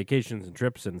 with vacations and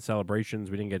trips and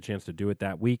celebrations, we didn't get a chance to do it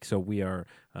that week, so we are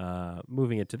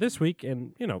moving it to this week,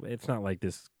 and, it's not like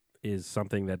this is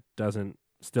something that doesn't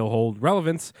still hold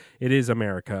relevance. It is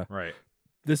America. Right.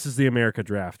 This is the America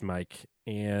draft, Mike,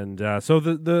 and so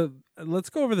the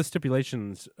let's go over the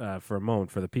stipulations for a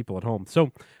moment for the people at home.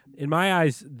 So, in my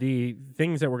eyes, the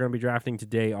things that we're going to be drafting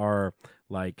today are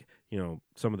like,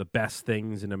 some of the best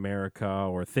things in America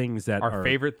or things that our are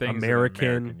favorite things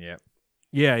American. Yep.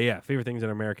 Yeah, favorite things that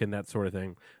are American, that sort of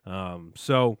thing.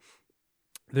 So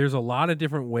there's a lot of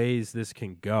different ways this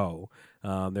can go.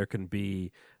 There can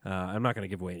be, I'm not going to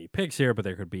give away any picks here, but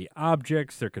there could be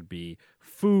objects, there could be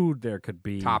food, there could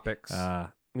be topics.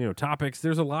 Topics.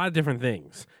 There's a lot of different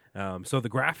things. So the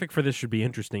graphic for this should be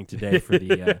interesting today for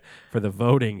the for the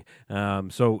voting.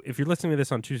 So if you're listening to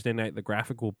this on Tuesday night, the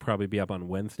graphic will probably be up on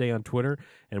Wednesday on Twitter,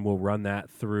 and we'll run that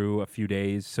through a few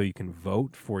days so you can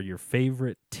vote for your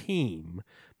favorite team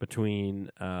between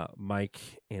Mike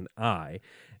and I.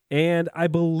 And I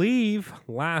believe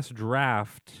last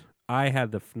draft I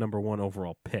had the number 1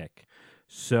 overall pick.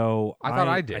 So I thought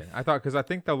I did. I thought because I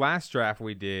think the last draft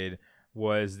we did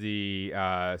was the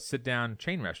sit-down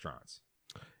chain restaurants.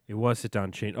 It was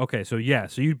sit-down chain. Okay, so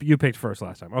you picked first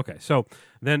last time. Okay, so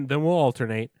then we'll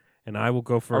alternate, and I will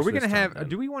go first. Are we going to have?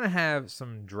 Do we want to have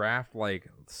some draft like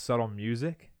subtle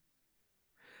music?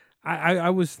 I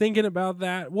was thinking about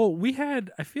that. Well, we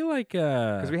had. I feel like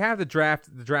because we have the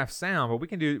draft sound, but we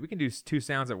can do 2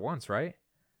 sounds at once, right?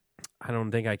 I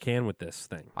don't think I can with this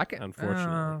thing. I can,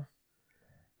 unfortunately.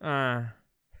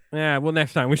 Yeah, well,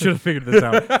 next time we should have figured this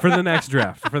out for the next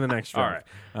draft. All right.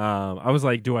 I was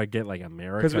like, do I get like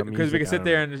America? Because we can sit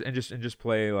there and just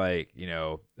play like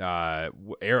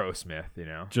Aerosmith,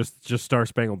 just Star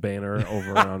Spangled Banner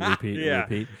over on repeat. Yeah.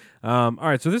 Repeat. All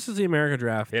right, so this is the America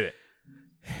draft. Hit it.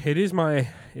 It is my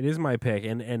pick,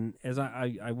 and as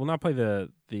I will not play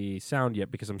the sound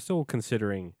yet because I'm still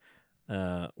considering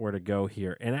where to go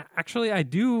here. And actually, I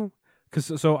do because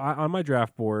on my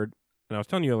draft board. And I was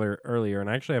telling you earlier, and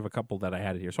I actually have a couple that I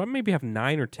had here. So I maybe have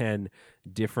 9 or 10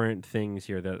 different things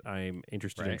here that I'm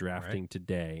interested in drafting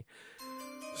today.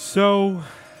 So,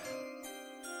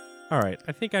 all right,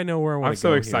 I think I know where I want to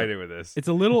go. I'm so excited with this. It's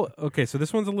a little okay. So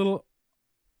this one's a little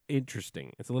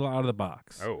interesting. It's a little out of the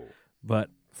box. Oh, but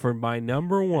for my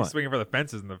number 1, swinging for the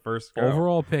fences in the first go.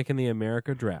 Overall pick in the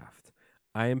America draft,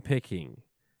 I am picking.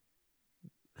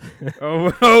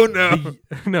 no!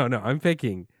 No! I'm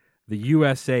picking. The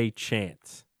USA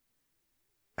chants.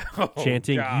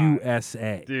 Chanting God.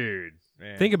 USA. Dude,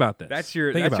 man. Think about this. That's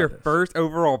your first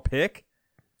overall pick?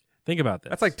 Think about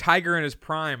this. That's like Tiger in his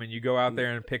prime and you go out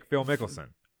there and pick Phil Mickelson.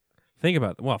 Think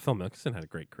about it. Well, Phil Mickelson had a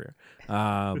great career.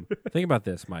 Think about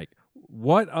this, Mike.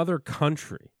 What other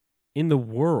country in the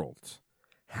world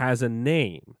has a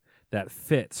name that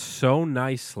fits so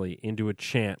nicely into a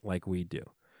chant like we do?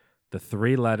 The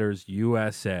 3 letters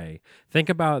USA. Think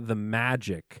about the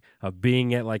magic of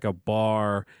being at like a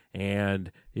bar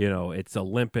and, it's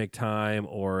Olympic time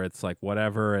or it's like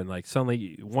whatever. And like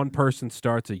suddenly one person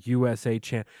starts a USA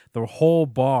chant. The whole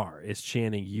bar is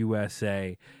chanting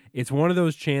USA. It's one of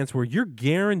those chants where you're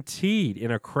guaranteed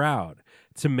in a crowd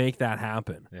to make that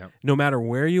happen. Yep. No matter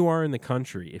where you are in the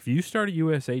country, if you start a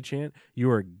USA chant,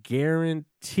 you are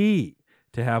guaranteed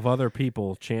to have other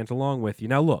people chant along with you.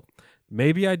 Now, look.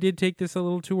 Maybe I did take this a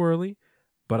little too early,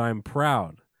 but I'm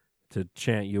proud to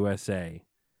chant USA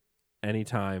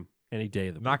anytime, any day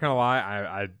of the week. Not gonna lie,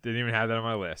 I didn't even have that on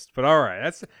my list. But all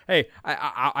right,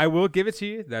 I will give it to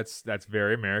you. That's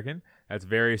very American. That's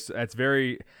very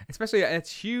especially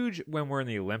it's huge when we're in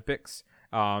the Olympics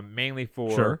mainly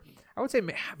for. Sure. I would say, I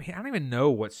mean, I don't even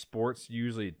know what sports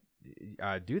usually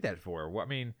do that for. What I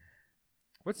mean,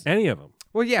 what's any of them?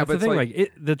 Well, yeah, that's but the thing.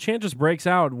 like the chant just breaks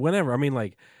out whenever. I mean,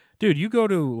 like, dude, you go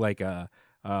to like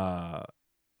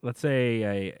let's say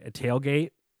a tailgate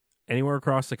anywhere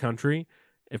across the country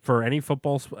for any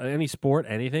football, any sport,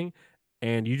 anything,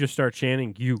 and you just start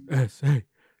chanting USA,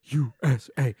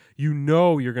 USA. You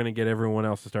know you're going to get everyone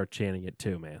else to start chanting it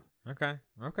too, man. Okay.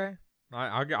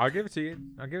 I'll give it to you.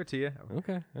 I'll give it to you.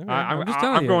 Okay. I'm just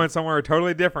telling I'm you. going somewhere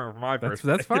totally different from my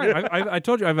perspective. That's fine. I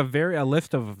told you I have a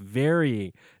list of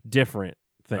very different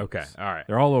things. Okay. All right.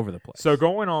 They're all over the place. So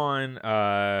going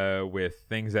on with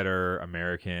things that are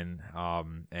American,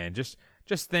 and just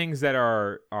things that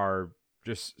are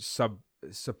just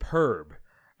superb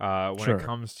when it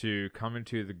comes to coming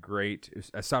to the great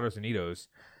Estados Unidos.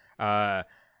 I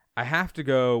have to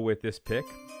go with this pick.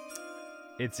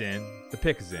 It's in. The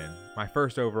pick is in. My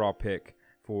first overall pick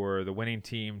for the winning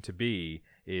team to be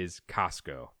is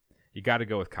Costco. You got to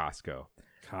go with Costco.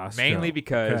 Mainly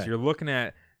because you're looking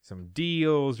at some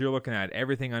deals. You're looking at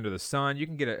everything under the sun. You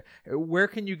can get where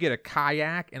can you get a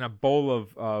kayak and a bowl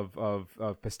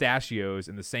of pistachios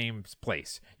in the same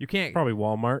place? You can't. Probably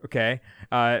Walmart. Okay.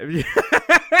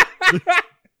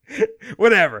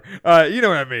 Whatever. You know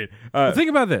what I mean. Think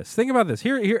about this.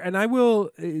 Here, and I will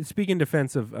speak in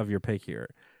defense of your pick here.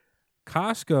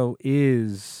 Costco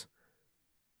is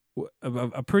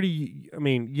a pretty. I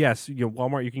mean, yes,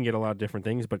 Walmart you can get a lot of different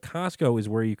things, but Costco is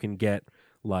where you can get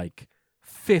like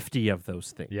 50 of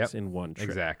those things in one trip.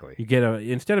 Exactly. You get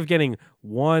instead of getting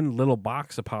one little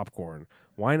box of popcorn,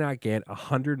 why not get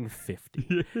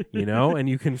 150? And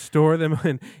you can store them.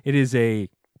 And it is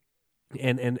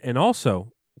and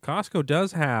also. Costco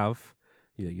does have,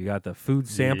 you got the food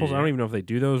samples. I don't even know if they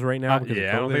do those right now. Because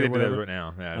I don't think they do those right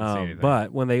now. Yeah, I didn't see anything.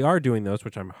 But when they are doing those,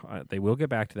 which they will get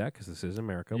back to that because this is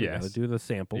America. We got to do the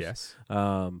samples. Yes.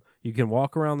 You can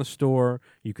walk around the store.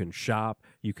 You can shop.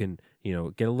 You can,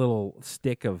 get a little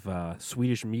stick of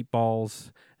Swedish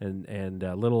meatballs and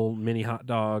little mini hot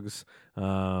dogs.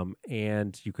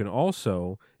 And you can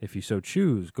also, if you so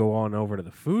choose, go on over to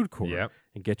the food court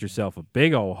and get yourself a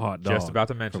big old hot dog. Just about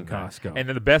to mention from Costco. And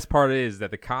then the best part is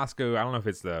that the Costco, I don't know if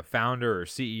it's the founder or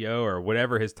CEO or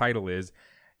whatever his title is,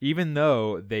 even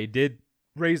though they did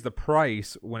raise the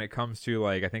price when it comes to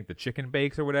like I think the chicken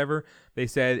bakes or whatever, they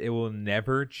said it will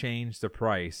never change the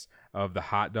price of the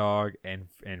hot dog and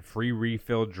free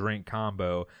refill drink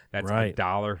combo. That's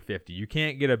 $1.50. You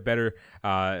can't get a better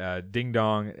ding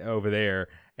dong over there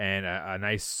and a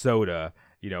nice soda,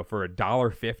 for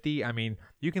 $1.50. I mean,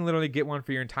 you can literally get one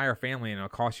for your entire family and it'll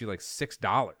cost you like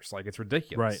 $6. Like it's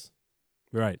ridiculous.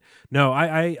 Right. No,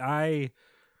 I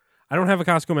don't have a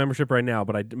Costco membership right now,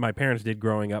 but my parents did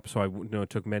growing up, so I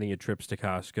took many trips to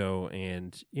Costco,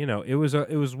 and it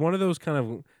was one of those kind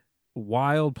of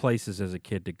wild places as a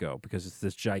kid to go because it's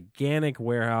this gigantic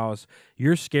warehouse.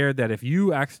 You're scared that if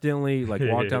you accidentally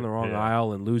walk down the wrong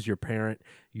aisle and lose your parent,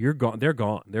 you're gone. They're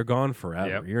gone forever.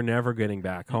 Yep. You're never getting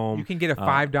back home. You can get a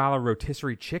 $5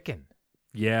 rotisserie chicken.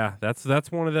 Yeah, that's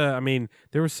one of the. I mean,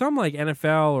 there was some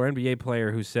NFL or NBA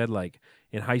player who said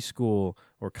in high school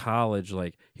or college,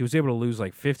 he was able to lose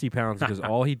 50 pounds because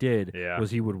all he did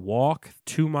was he would walk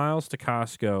 2 miles to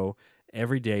Costco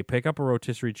every day, pick up a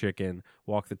rotisserie chicken,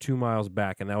 walk the 2 miles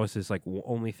back, and that was his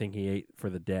only thing he ate for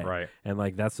the day. Right. And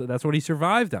that's what he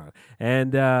survived on.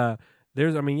 And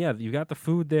you got the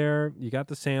food there, you got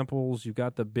the samples, you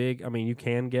got the big. I mean, you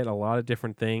can get a lot of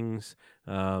different things.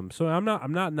 So I'm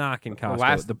not knocking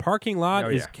Costco. The parking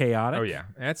lot is chaotic. Oh yeah,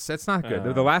 that's not good.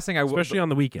 The last thing especially on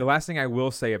the weekend. The last thing I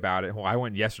will say about it. Well, I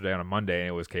went yesterday on a Monday and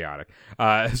it was chaotic.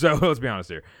 So let's be honest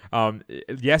here. I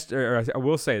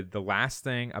will say the last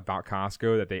thing about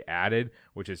Costco that they added,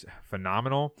 which is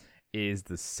phenomenal, is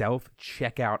the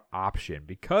self-checkout option,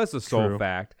 because the sole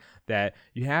fact that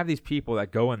you have these people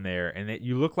that go in there and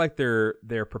you look like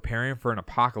they're preparing for an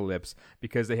apocalypse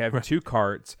because they have two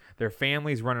carts, their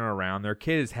family's running around, their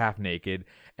kid is half naked,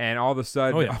 and all of a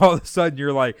sudden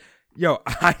you're like, yo,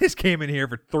 I just came in here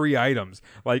for 3 items.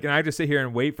 And I just sit here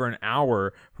and wait for an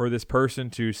hour for this person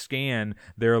to scan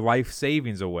their life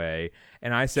savings away.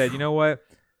 And I said, you know what?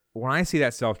 When I see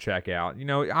that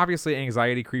self-checkout, obviously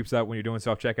anxiety creeps up when you're doing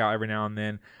self-checkout every now and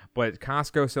then, but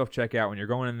Costco self-checkout, when you're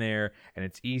going in there and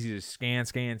it's easy to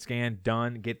scan,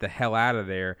 done, get the hell out of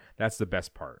there, that's the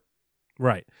best part.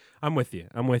 Right. I'm with you.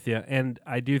 And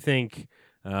I do think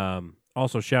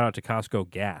also shout out to Costco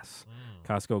Gas.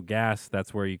 Costco Gas,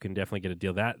 that's where you can definitely get a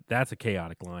deal. That's a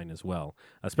chaotic line as well,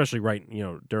 especially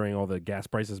during all the gas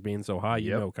prices being so high,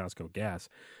 Costco Gas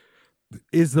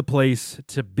is the place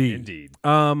to be. Indeed.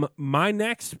 My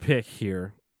next pick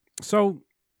here So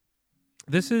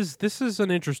this is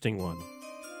an interesting one.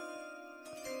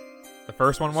 The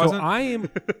first one wasn't?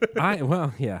 So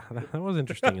well, yeah, that was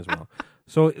interesting as well.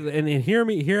 So, and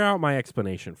hear out my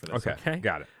explanation for this. Okay,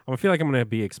 got it. I feel like I'm going to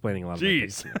be explaining a lot of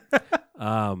Jeez. my picks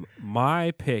here.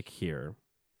 My pick here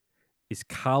is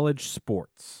college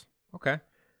sports. Okay.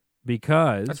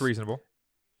 Because that's reasonable.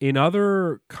 In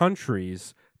other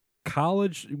countries,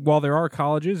 while there are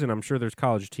colleges, and I'm sure there's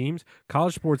college teams,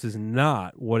 college sports is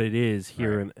not what it is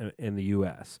here in the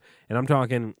U.S. And I'm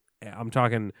talking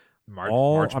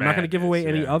March I'm not going to give away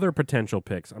any yeah. other potential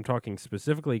picks. I'm talking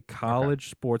specifically college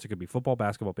sports. It could be football,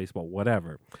 basketball, baseball,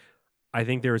 whatever. I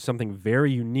think there is something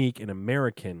very unique and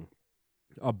American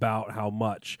about how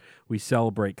much we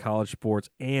celebrate college sports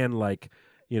and our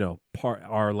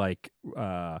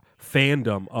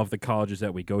fandom of the colleges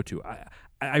that we go to.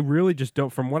 I really just don't.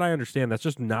 From what I understand, that's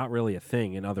just not really a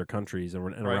thing in other countries and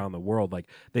around the world. Like,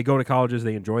 they go to colleges,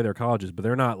 they enjoy their colleges, but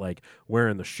they're not like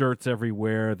wearing the shirts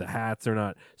everywhere, the hats. They're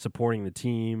not supporting the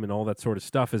team and all that sort of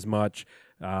stuff as much.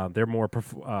 They're more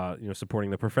supporting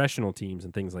the professional teams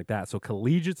and things like that. So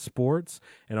collegiate sports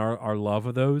and our love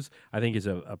of those, I think, is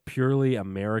a purely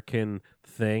American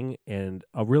thing and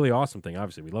a really awesome thing.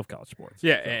 Obviously, we love college sports.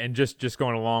 Yeah, and just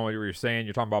going along with what you're saying,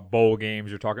 you're talking about bowl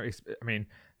games. You're talking. I mean,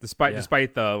 despite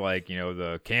the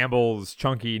the Campbell's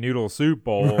Chunky Noodle Soup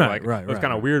Bowl, those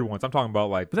kind of weird ones. I'm talking about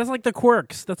but that's like the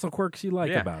quirks. That's the quirks you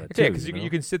like about it. Yeah, because you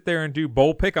can sit there and do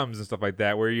bowl pick'ems and stuff like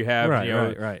that, where you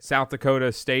have South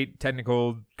Dakota State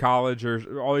Technical College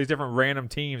or all these different random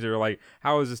teams that are like,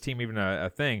 how is this team even a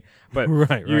thing? But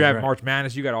you have March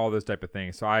Madness, you got all those type of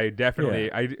things. So I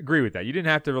definitely I agree with that. You didn't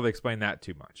have to really explain that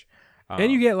too much.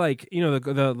 And you get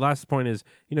the last point is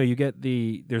you get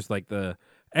there's like the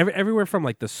everywhere from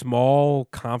like the small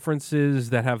conferences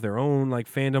that have their own like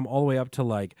fandom all the way up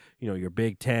to your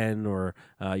Big Ten or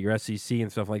your SEC and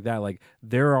stuff like that. Like,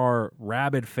 there are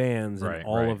rabid fans in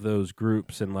all of those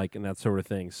groups and that sort of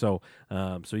thing. So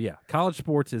yeah, college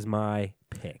sports is my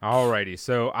pick. Alrighty,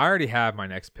 so I already have my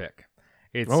next pick.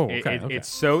 It's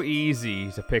so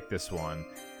easy to pick this one,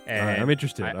 and I'm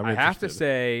interested. I have to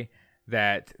say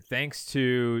that thanks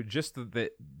to just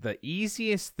the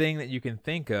easiest thing that you can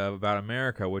think of about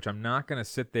America, which I'm not going to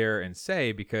sit there and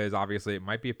say because obviously it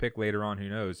might be a pick later on, who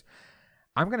knows.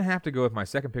 I'm going to have to go with my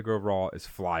second pick overall is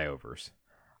flyovers.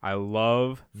 I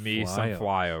love some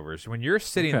flyovers. When you're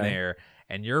sitting there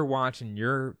and you're watching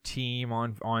your team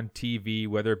on TV,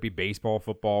 whether it be baseball,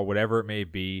 football, whatever it may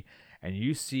be, and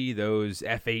you see those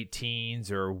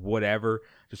F-18s or whatever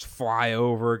just fly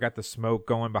over, got the smoke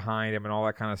going behind them and all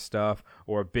that kind of stuff,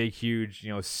 or a big, huge,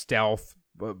 stealth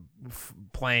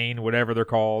plane, whatever they're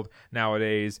called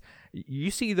nowadays. You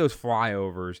see those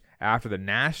flyovers after the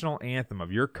national anthem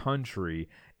of your country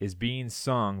is being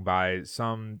sung by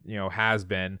some,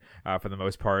 has-been, for the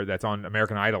most part, that's on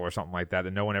American Idol or something like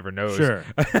that no one ever knows. Sure.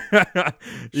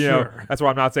 That's why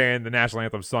I'm not saying the national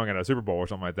anthem sung at a Super Bowl or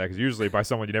something like that, because usually by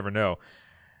someone you never know.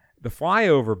 The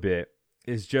flyover bit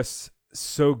is just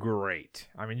so great.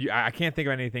 I mean, I can't think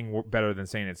of anything better than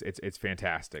saying it's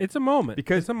fantastic. It's a moment.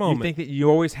 Because you think that you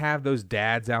always have those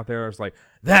dads out there that's like,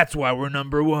 that's why we're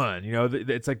number one.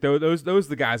 It's like those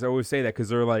the guys always say that because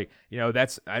they're like,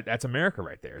 that's America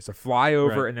right there. It's a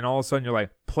flyover, and then all of a sudden you're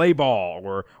like, play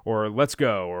ball or let's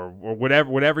go or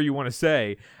whatever you want to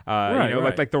say.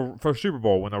 Like the first Super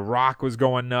Bowl when The Rock was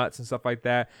going nuts and stuff like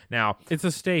that. Now it's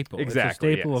a staple.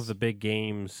 Exactly, it's a staple of the big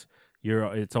games.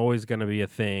 It's always going to be a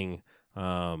thing.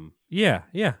 No,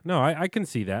 I can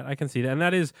see that. And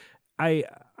that is, I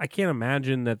can't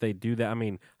imagine that they do that. I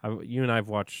mean, you and I've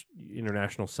watched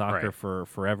international soccer for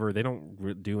forever. They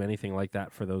don't do anything like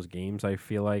that for those games, I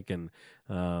feel like. And,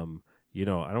 I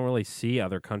don't really see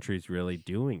other countries really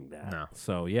doing that. No.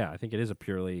 So, yeah, I think it is a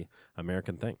purely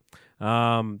American thing.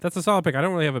 That's a solid pick. I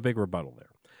don't really have a big rebuttal there.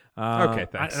 Okay,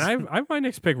 thanks. I have my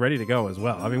next pick ready to go as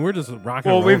well. I mean, we're just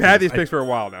rocking. Well, we've had these picks for a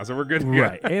while now, so we're good to go.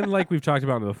 Right, and like we've talked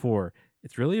about before,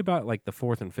 it's really about like the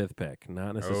fourth and fifth pick,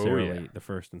 not necessarily the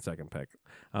first and second pick.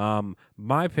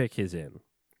 My pick is in,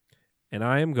 and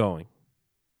I am going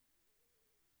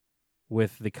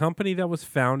with the company that was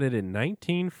founded in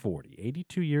 1940,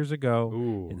 82 years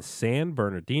ago, in San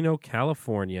Bernardino,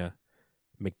 California,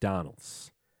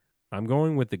 McDonald's. I'm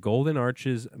going with the Golden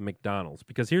Arches McDonald's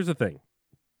because here's the thing.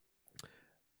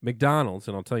 McDonald's,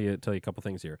 and I'll tell you a couple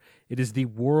things here. It is the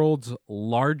world's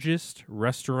largest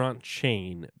restaurant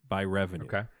chain by revenue.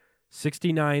 Okay.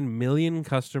 69 million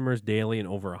customers daily in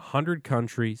over 100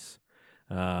 countries,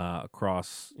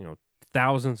 across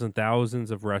thousands and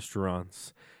thousands of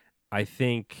restaurants. I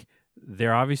think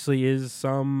there obviously is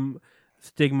some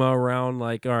stigma around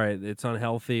like, all right, it's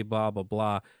unhealthy, blah blah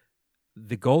blah.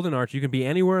 the Golden Arch, you can be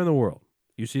anywhere in the world.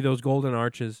 You see those golden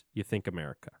arches, you think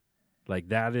America. Like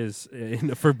that is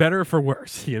for better or for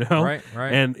worse, you know? Right.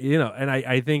 And, and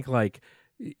I think like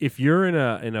if you're in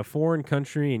a foreign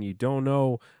country and you don't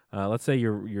know, let's say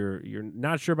you're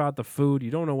not sure about the food,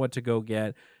 you don't know what to go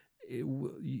get,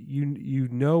 you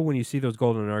know when you see those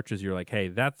golden arches, you're like, hey,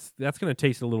 that's going to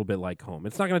taste a little bit like home.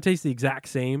 It's not going to taste the exact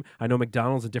same. I know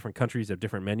McDonald's in different countries have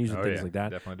different menus and things like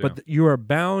that. Definitely do. But you are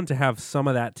bound to have some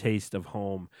of that taste of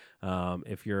home.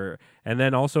 And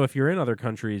then also if you're in other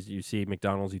countries, you see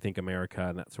McDonald's, you think America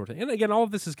and that sort of thing. And again, all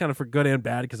of this is kind of for good and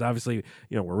bad because obviously,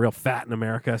 we're real fat in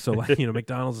America. So like,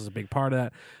 McDonald's is a big part of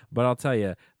that. But I'll tell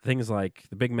you, things like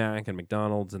the Big Mac and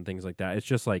McDonald's and things like that, it's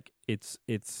just like, it's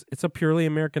a purely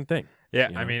American thing.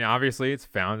 Yeah. I mean, obviously it's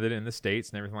founded in the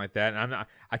States and everything like that. And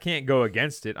I can't go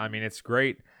against it. I mean, it's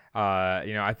great.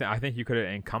 I think you could have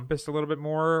encompassed a little bit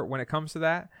more when it comes to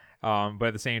that. But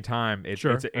at the same time, it's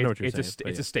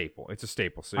a staple. It's a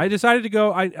staple. So I decided to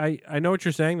go. I know what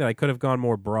you're saying that I could have gone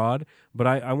more broad, but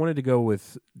I wanted to go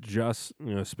with just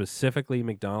specifically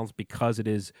McDonald's because it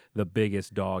is the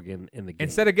biggest dog in the game.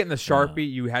 Instead of getting the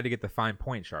Sharpie, you had to get the fine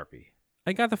point Sharpie.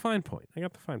 I got the fine point.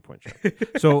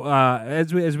 Sharpie. So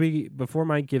as we before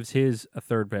Mike gives his a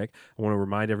third pick, I want to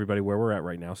remind everybody where we're at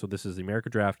right now. So this is the America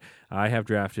Draft. I have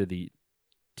drafted the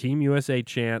Team USA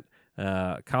chant.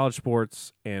 College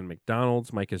sports and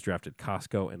McDonald's. Mike has drafted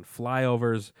Costco and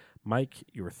flyovers. Mike,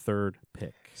 your third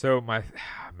pick. So I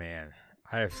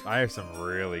have some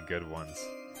really good ones.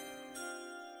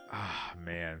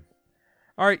 Man.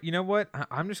 All right, you know what?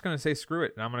 I'm just going to say screw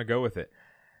it, and I'm going to go with it.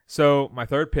 So my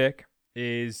third pick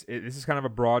this is kind of a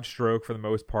broad stroke for the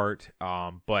most part,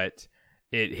 but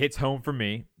it hits home for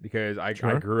me because I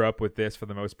grew up with this for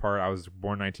the most part. I was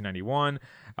born 1991,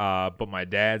 but my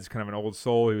dad's kind of an old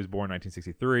soul. He was born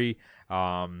 1963,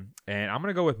 and I'm going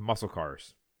to go with muscle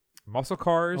cars. Muscle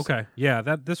cars. Okay, yeah,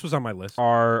 this was on my list.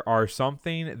 Are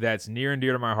something that's near and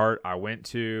dear to my heart. I went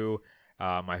to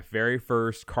my very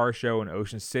first car show in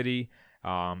Ocean City,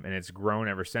 and it's grown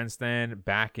ever since then.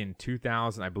 Back in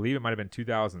 2000, I believe it might have been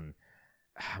 2007,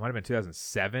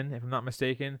 if I'm not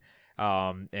mistaken.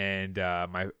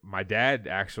 My dad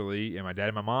actually, and my dad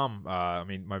and my mom,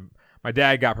 my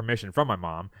dad got permission from my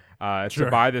mom to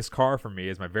buy this car for me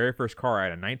as my very first car. I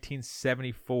had a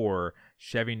 1974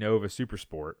 Chevy Nova Super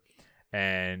Sport.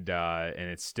 And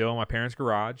it's still in my parents'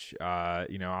 garage.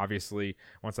 Obviously,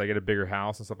 once I get a bigger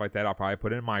house and stuff like that, I'll probably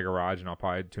put it in my garage and I'll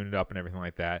probably tune it up and everything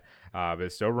like that. But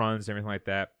it still runs and everything like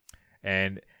that.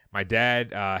 And my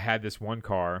dad had this one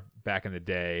car back in the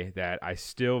day that I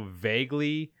still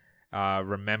vaguely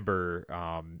remember,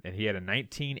 and he had a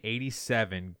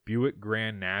 1987 Buick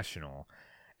Grand National,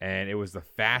 and it was the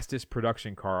fastest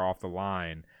production car off the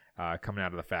line coming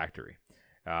out of the factory.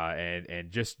 And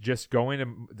just going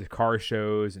to the car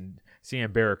shows and seeing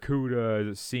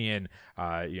Barracudas, seeing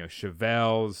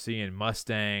Chevelles, seeing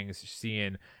Mustangs,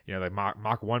 seeing like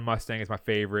Mach 1 Mustang is my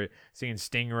favorite, seeing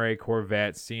Stingray,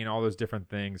 Corvettes, seeing all those different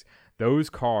things. Those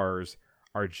cars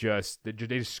are just they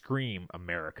just scream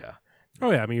America. Oh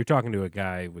yeah, I mean you're talking to a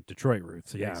guy with Detroit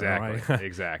roots. Yeah, exactly.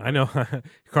 Exactly. I know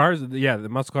cars. Yeah, the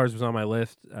muscle cars was on my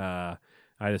list. I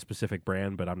had a specific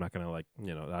brand, but I'm not gonna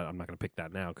I'm not gonna pick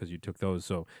that now because you took those.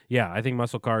 So yeah, I think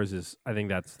muscle cars is. I think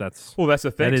that's. Well, that's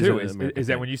the thing too. Is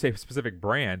that when you say specific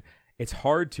brand, it's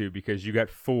hard to because you got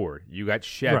Ford, you got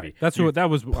Chevy. Right. That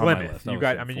was Plymouth. On my list.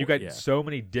 You got so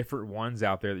many different ones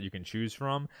out there that you can choose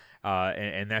from.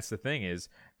 And that's the thing is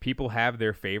people have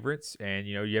their favorites, and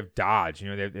you have Dodge,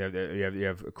 you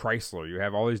have Chrysler, you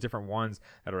have all these different ones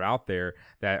that are out there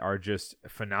that are just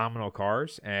phenomenal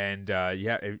cars. And you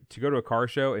have to go to a car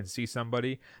show and see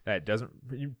somebody that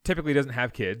typically doesn't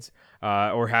have kids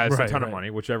or has a ton of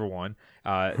money, whichever one.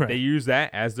 They use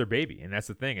that as their baby, and that's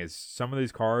the thing is some of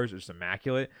these cars are just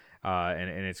immaculate,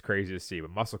 and it's crazy to see. But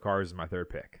muscle cars is my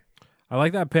third pick. I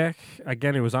like that pick.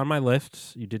 Again, it was on my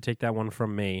list. You did take that one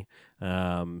from me.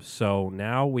 So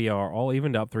now we are all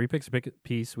evened up. 3 picks a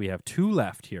piece. We have 2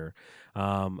 left here.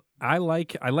 I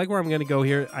like where I'm going to go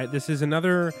here. This is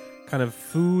another kind of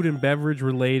food and beverage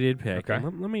related pick. Okay.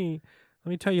 Let me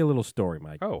tell you a little story,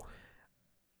 Mike. Oh.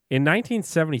 In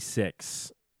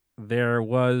 1976, there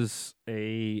was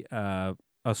a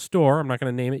store. I'm not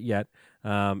going to name it yet.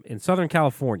 In Southern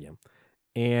California,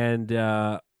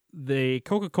 and the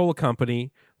Coca-Cola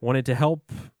company wanted to help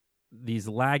these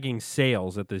lagging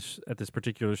sales at this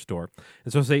particular store.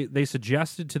 And so they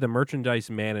suggested to the merchandise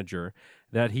manager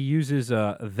that he uses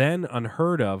a then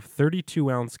unheard of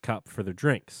 32-ounce cup for their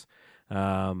drinks.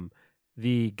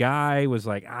 The guy was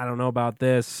like, I don't know about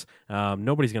this.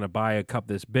 Nobody's going to buy a cup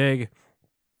this big.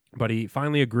 But he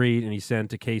finally agreed, and he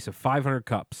sent a case of 500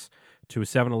 cups to a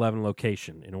 7-Eleven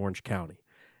location in Orange County.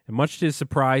 And much to his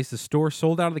surprise, the store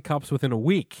sold out of the cups within a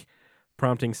week,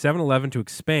 prompting 7-Eleven to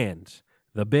expand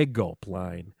the Big Gulp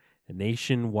line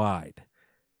nationwide.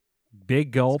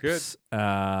 Big Gulps,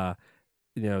 they've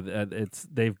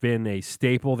been a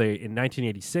staple. In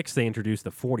 1986 they introduced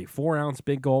the 44-ounce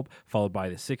Big Gulp, followed by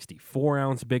the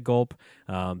 64-ounce Big Gulp.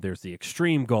 There's the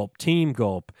Extreme Gulp, Team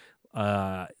Gulp.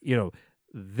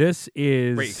 This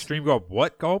is Extreme Gulp.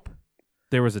 What gulp?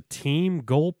 There was a Team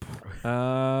Gulp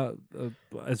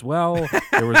as well.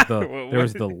 There was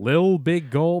the Lil Big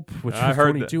Gulp, which was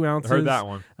 22 ounces. I heard that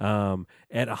one.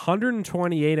 At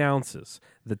 128 ounces,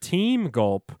 the Team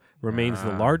Gulp remains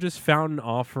the largest fountain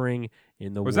offering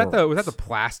in the world. Was that the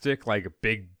plastic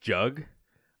big jug?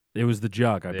 It was the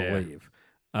jug, I believe.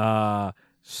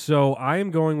 So I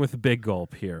am going with the Big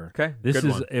Gulp here. Okay,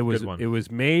 It was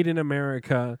made in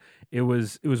America. It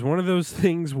was one of those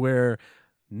things where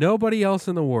nobody else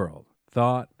in the world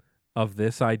thought of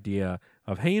this idea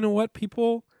of, hey, you know what?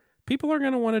 People are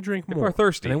going to want to drink more. People are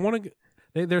thirsty. They want to.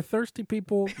 They're thirsty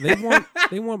people. They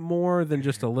want more than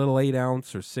just a little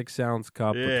 8-ounce or 6-ounce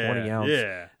cup or 20 ounce.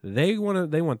 Yeah. They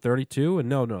want 32, and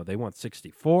no, they want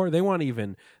 64. They want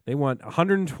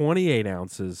 128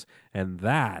 ounces, and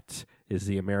that is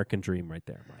the American dream right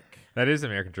there, Mike. That is the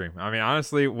American dream. I mean,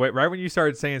 honestly, right when you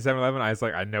started saying 7-Eleven, I was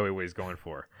like, I know what he's going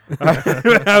for.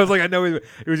 I was like, I know it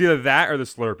was either that or the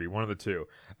Slurpee, one of the two.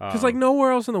 Because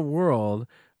nowhere else in the world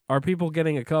are people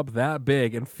getting a cup that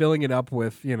big and filling it up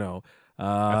with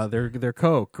their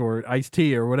Coke or iced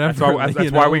tea or whatever.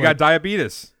 That's why we got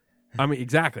diabetes. I mean,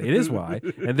 exactly. It is why.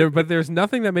 But there's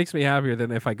nothing that makes me happier than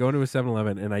if I go into a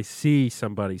 7-Eleven and I see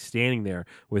somebody standing there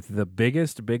with the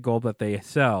biggest Big Gulp that they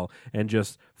sell, and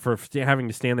just for having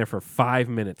to stand there for 5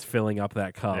 minutes filling up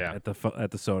that cup at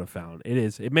the soda fountain.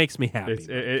 It makes me happy.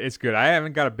 It's good. I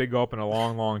haven't got a Big Gulp in a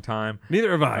long, long time.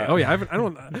 Neither have I. I haven't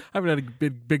had a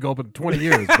big Gulp in 20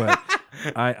 years, but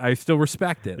I still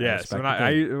respect it. Yes. When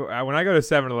I go to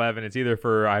 7-Eleven, it's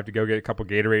either I have to go get a couple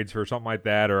Gatorades or something like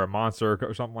that, or a Monster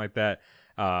or something like that.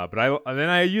 But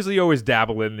I usually always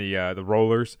dabble in the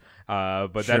rollers.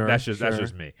 But that's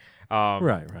just me.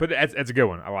 Right. But it's a good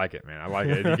one. I like it, man. I like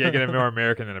it. You can't get more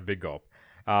American than a Big Gulp.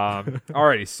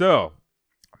 Alrighty. So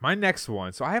my next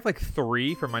one. So I have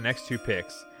 3 for my next 2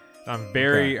 picks.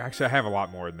 Actually, I have a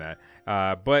lot more than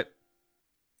that. But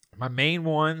my main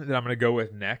one that I'm going to go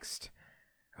with next.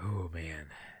 Oh man,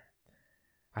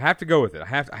 I have to go with it. I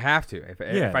have to.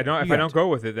 If I don't go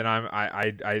with it, then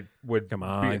I would. Come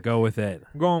on, go with it.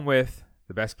 I'm going with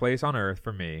the best place on earth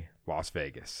for me, Las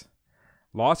Vegas.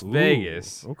 Las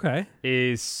Vegas,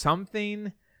 is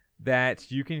something that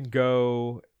you can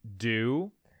go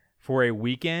do for a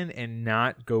weekend and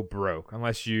not go broke,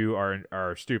 unless you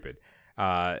are stupid.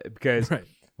 Because. Right.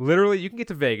 Literally, you can get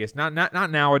to Vegas, not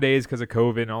nowadays because of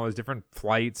COVID and all those different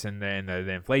flights and then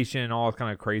the inflation and all this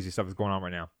kind of crazy stuff that's going on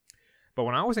right now. But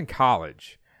when I was in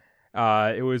college,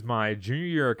 it was my junior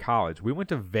year of college. We went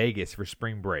to Vegas for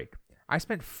spring break. I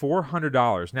spent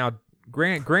 $400. Now,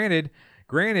 granted,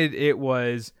 it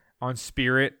was on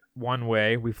Spirit one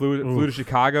way. We flew to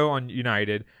Chicago on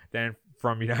United, then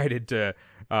from United to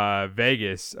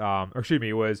Vegas.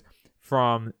 It was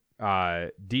from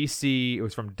DC. It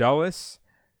was from Dulles.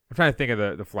 I'm trying to think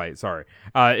of the flight. Sorry.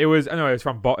 It was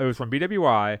from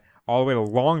BWI all the way to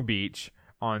Long Beach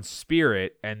on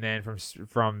Spirit, and then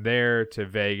from there to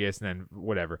Vegas, and then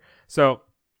whatever. So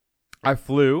I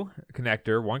flew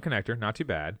one connector, not too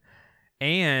bad,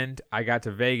 and I got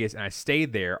to Vegas and I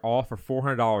stayed there all for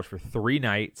 $400 for 3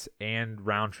 nights and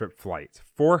round trip flights.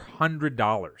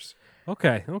 $400.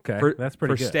 Okay, that's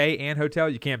pretty good. For stay and hotel,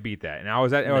 you can't beat that. And I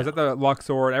was at the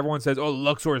Luxor, and everyone says, "Oh,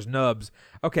 Luxor's nubs."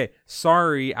 Okay,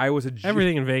 sorry,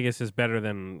 everything in Vegas is better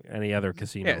than any other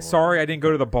casino. Yeah, sorry, I didn't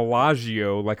go to the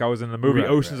Bellagio like I was in the movie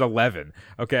Ocean's 11.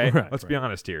 Okay, let's be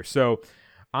honest here. So,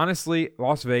 honestly,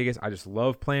 Las Vegas, I just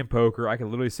love playing poker. I could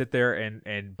literally sit there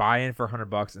and buy in for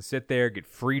 $100 and sit there, get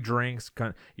free drinks,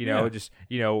 just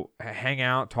hang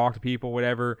out, talk to people,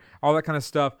 whatever, all that kind of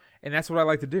stuff. And that's what I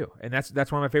like to do. And that's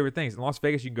one of my favorite things. In Las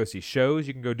Vegas, you can go see shows.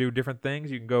 You can go do different things.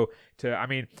 You can go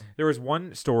to, there was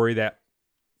one story that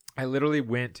I literally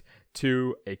went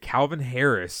to a Calvin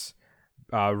Harris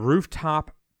rooftop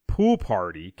pool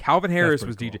party. Calvin Harris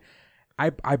was DJ.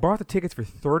 I bought the tickets for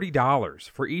 $30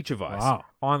 for each of us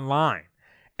online.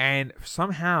 And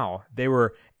somehow they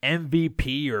were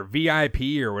MVP or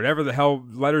VIP or whatever the hell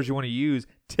letters you want to use,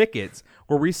 tickets,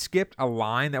 where we skipped a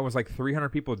line that was 300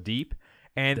 people deep.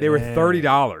 and they were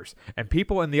 $30. And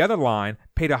people in the other line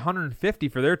paid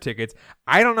 $150 for their tickets.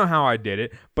 I don't know how I did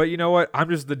it, but you know what? I'm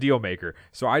just the deal maker.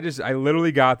 So I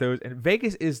literally got those. And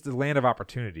Vegas is the land of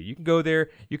opportunity. You can go there,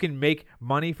 you can make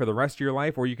money for the rest of your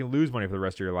life, or you can lose money for the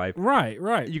rest of your life. Right.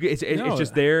 It's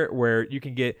just there where you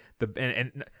can get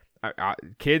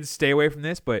kids stay away from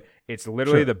this, but it's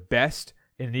literally the best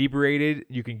inebriated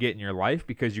you can get in your life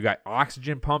because you got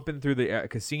oxygen pumping through the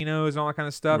casinos and all that kind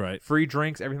of stuff, free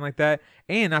drinks, everything like that.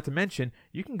 And not to mention,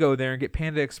 you can go there and get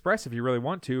Panda Express if you really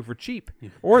want to for cheap,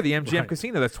 or the MGM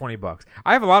Casino that's $20.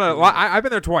 I have I've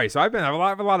been there twice, so I have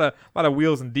a lot of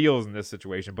wheels and deals in this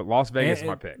situation. But Las Vegas is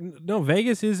my pick. No,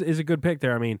 Vegas is a good pick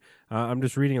there. I mean, I'm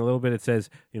just reading a little bit. It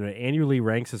says annually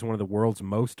ranks as one of the world's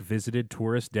most visited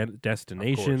tourist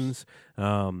destinations.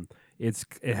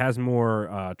 It has more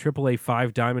AAA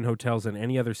 5-diamond hotels than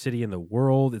any other city in the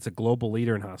world. It's a global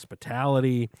leader in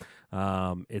hospitality.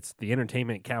 It's the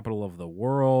entertainment capital of the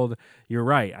world. You're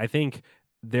right. I think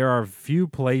there are few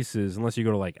places, unless you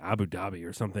go to like Abu Dhabi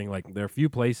or something, like there are few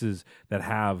places that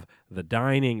have the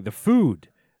dining, the food,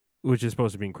 which is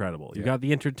supposed to be incredible. You got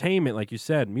the entertainment, like you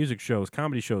said, music shows,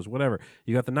 comedy shows, whatever.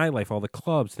 You got the nightlife, all the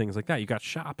clubs, things like that. You got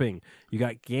shopping. You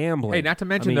got gambling. Hey, not to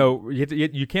mention, though,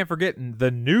 you can't forget the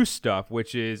new stuff,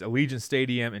 which is Allegiant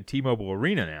Stadium and T-Mobile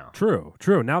Arena now.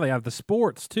 True. Now they have the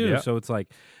sports, too. Yep. So it's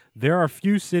like there are a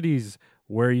few cities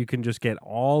where you can just get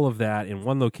all of that in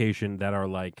one location that are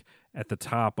like at the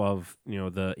top of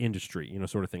the industry,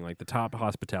 sort of thing, like the top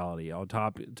hospitality, all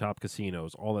top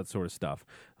casinos, all that sort of stuff.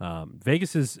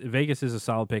 Vegas is a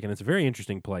solid pick, and it's a very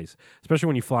interesting place, especially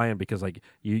when you fly in because like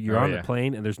you're on the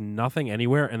plane and there's nothing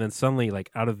anywhere, and then suddenly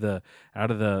like out of the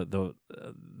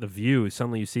view,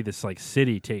 suddenly you see this like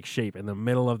city take shape in the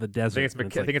middle of the desert. I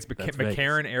think it's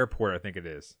McCarran Airport. I think it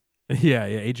is. Yeah,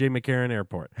 AJ McCarran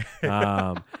Airport.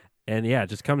 And it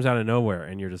just comes out of nowhere,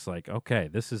 and you're just like, okay,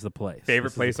 this is the place.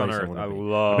 Favorite place on earth.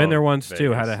 I've been there once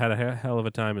too. Had a hell of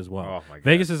a time as well. Oh my God.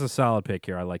 Vegas is a solid pick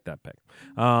here. I like that pick.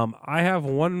 I have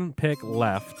one pick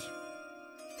left.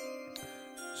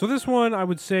 So this one, I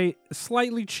would say,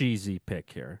 slightly cheesy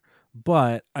pick here,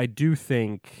 but I do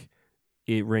think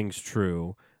it rings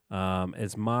true.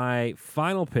 As my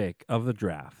final pick of the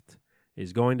draft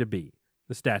is going to be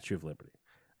the Statue of Liberty.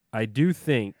 I do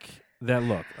think that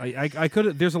I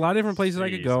could. There's a lot of different places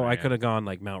I could go. Man. I could have gone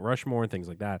like Mount Rushmore and things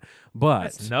like that. But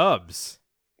that's nubs.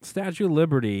 Statue of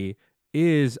Liberty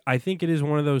is. I think it is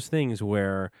one of those things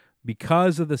where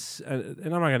because of this, and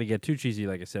I'm not going to get too cheesy,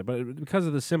 like I said, but because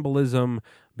of the symbolism,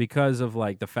 because of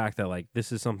like the fact that like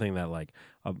this is something that like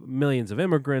millions of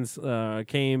immigrants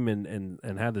came and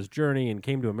had this journey and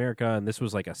came to America, and this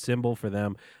was like a symbol for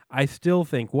them. I still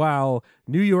think, while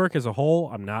New York as a whole,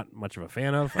 I'm not much of a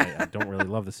fan of. I don't really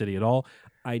love the city at all.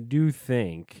 I do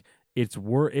think it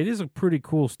is a pretty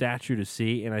cool statue to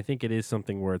see, and I think it is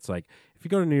something where it's like, if you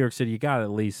go to New York City, you got to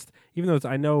at least, even though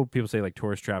I know people say like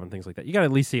tourist trap and things like that, you got to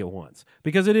at least see it once,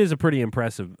 because it is a pretty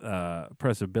impressive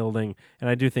building, and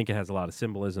I do think it has a lot of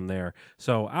symbolism there.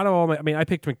 So out of all I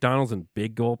picked McDonald's and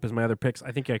Big Gulp as my other picks.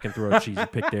 I think I can throw a cheesy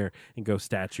pick there and go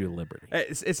Statue of Liberty.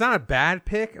 It's not a bad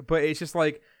pick, but it's just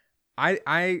like,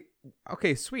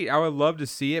 okay, sweet, I would love to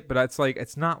see it, but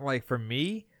it's not like for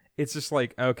me. It's just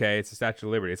like, okay, it's the Statue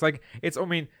of Liberty. It's like,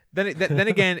 then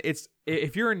again, it's,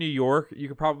 if you're in New York, you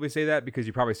could probably say that because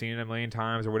you've probably seen it a million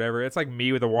times or whatever. It's like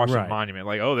me with the Washington Monument.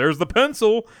 Like, oh, there's the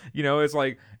pencil. It's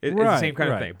like, it's the same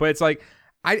kind of thing. But it's like,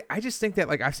 I just think that,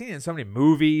 like, I've seen it in so many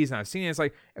movies, and I've seen it, it's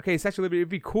like, okay, Statue of Liberty, it'd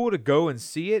be cool to go and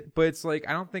see it, but it's like,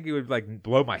 I don't think it would, like,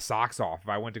 blow my socks off if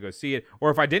I went to go see it, or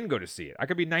if I didn't go to see it. I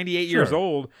could be 98 years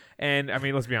old, and, I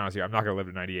mean, let's be honest here, I'm not going to live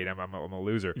to 98, I'm a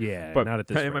loser. Yeah, but not at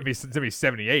this rate. It might be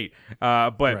 78,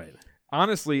 but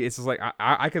honestly, it's just like,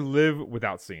 I could live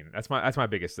without seeing it. That's my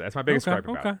biggest gripe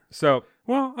about it. So,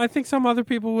 well, I think some other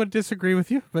people would disagree with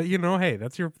you, but, hey,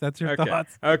 that's your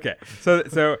thoughts. Okay,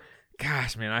 so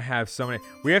gosh, man, I have so many.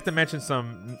 We have to mention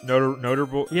some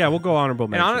notable. Yeah, we'll go honorable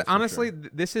mentions. And honestly,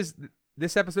 this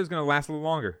episode is going to last a little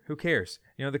longer. Who cares?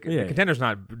 The contender's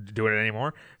not doing it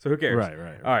anymore, so who cares?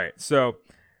 Right. All right, so,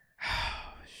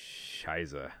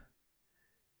 Shiza.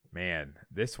 Man,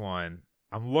 this one,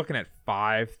 I'm looking at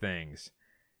 5 things.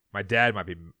 My dad might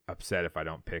be upset if I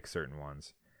don't pick certain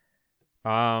ones.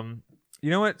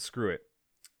 You know what? Screw it.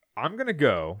 I'm going to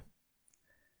go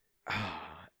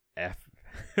F.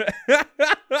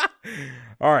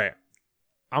 All right,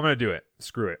 I'm gonna do it.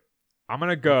 Screw it. I'm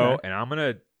gonna go and I'm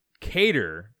gonna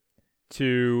cater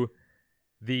to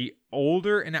the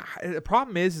older. And the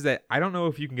problem is that I don't know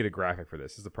if you can get a graphic for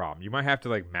this. Is the problem? You might have to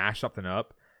like mash something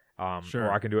up, sure.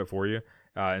 Or I can do it for you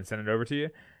and send it over to you.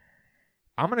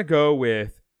 I'm gonna go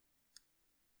with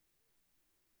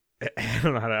I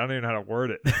don't even know how to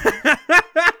word it.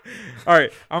 All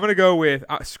right, I'm gonna go with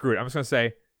screw it. I'm just gonna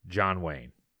say John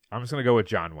Wayne. I'm just gonna go with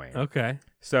John Wayne. Okay.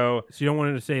 So you don't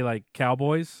want to say like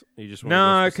Cowboys? You just want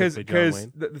no, because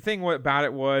the thing about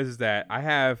it was that I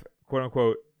have quote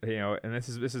unquote, and this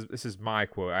is my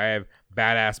quote. I have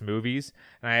badass movies,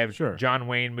 and I have John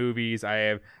Wayne movies. I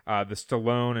have the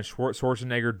Stallone and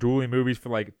Schwarzenegger dueling movies for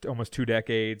like almost 2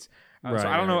 decades. So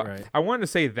I don't know. Right. I wanted to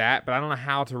say that, but I don't know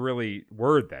how to really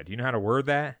word that. Do you know how to word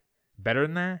that better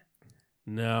than that?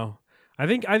 No, I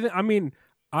mean,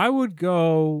 I would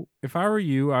go, if I were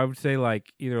you, I would say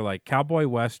like either like cowboy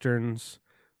westerns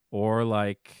or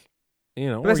like,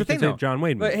 but that's the thing, though. John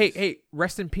Wayne movies. But hey,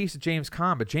 rest in peace to James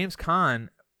Caan. But James Caan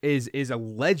is a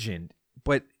legend.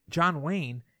 But John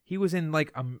Wayne, he was in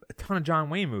like a ton of John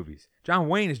Wayne movies. John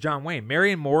Wayne is John Wayne.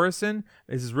 Marion Morrison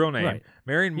is his real name. Right.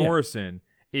 Marion Morrison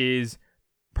is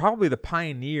probably the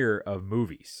pioneer of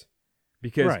movies.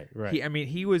 Because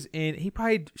he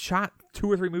probably shot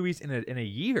 2 or 3 movies in a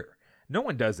year. No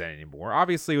one does that anymore.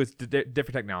 Obviously, with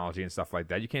different technology and stuff like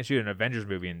that. You can't shoot an Avengers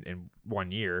movie in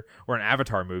 1 year or an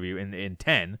Avatar movie in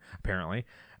 10, apparently.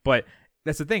 But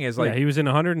that's the thing is like he was in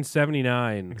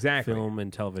 179 film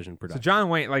and television productions. So John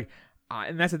Wayne, like,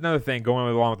 and that's another thing going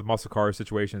along with the muscle car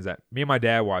situations that me and my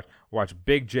dad watch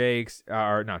Big Jake's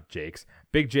or not Jake's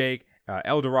Big Jake.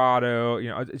 El Dorado,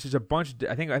 it's just a bunch.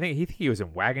 I think he was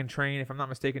in Wagon Train, if I'm not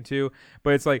mistaken, too.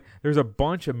 But it's like there's a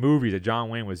bunch of movies that John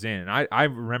Wayne was in, and I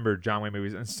remember John Wayne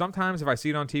movies. And sometimes if I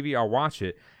see it on TV, I'll watch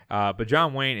it. But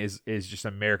John Wayne is just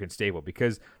an American staple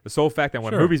because the sole fact that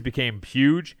when movies became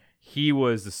huge, he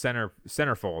was the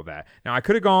centerfold of that. Now I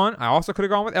also could have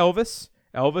gone with Elvis.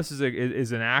 Elvis is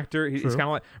an actor. He's kind of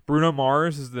like Bruno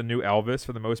Mars is the new Elvis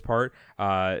for the most part,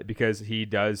 because he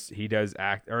does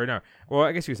act. Or no, well,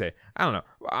 I guess you could say, I don't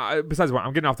know. Besides what,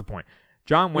 I'm getting off the point.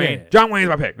 John Wayne. Yeah. John Wayne's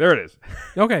my pick. There it is.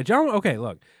 Okay,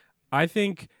 look, I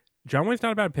think John Wayne's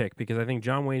not a bad pick because I think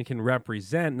John Wayne can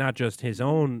represent not just his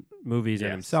own movies and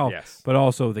himself, but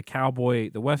also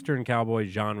the Western cowboy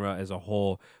genre as a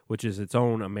whole, which is its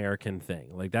own American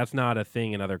thing. Like that's not a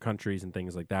thing in other countries and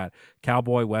things like that.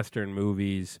 Cowboy Western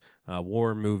movies,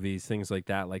 war movies, things like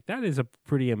that is a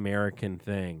pretty American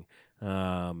thing.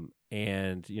 And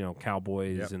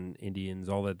cowboys and Indians,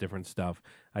 all that different stuff.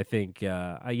 I think,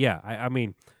 I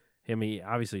mean,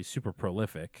 obviously super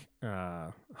prolific,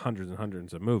 hundreds and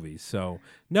hundreds of movies. So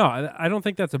no, I don't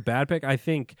think that's a bad pick. I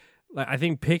think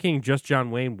picking just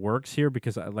John Wayne works here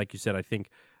because, like you said, I think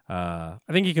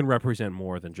he can represent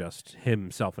more than just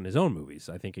himself in his own movies.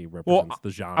 I think he represents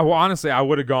the genre. Well, honestly, I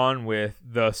would have gone with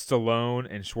the Stallone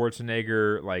and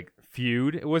Schwarzenegger like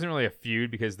feud. It wasn't really a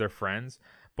feud because they're friends,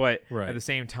 but at the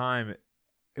same time,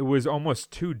 it was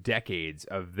almost 2 decades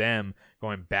of them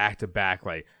going back to back,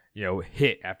 like.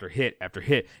 Hit after hit after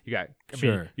hit. You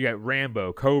got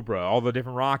Rambo, Cobra, all the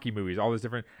different Rocky movies, all those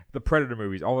different the Predator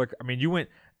movies. Going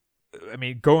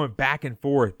back and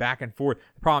forth. The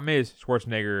problem is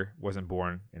Schwarzenegger wasn't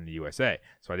born in the USA,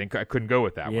 so I couldn't go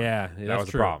with that one. Yeah, that was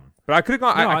true. the problem. But I could have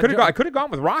gone. No, I could have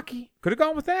gone with Rocky. Could have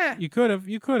gone with that. You could have.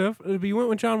 But you went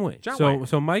with John Wayne.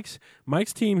 So Mike's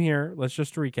team here. Let's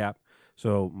just recap.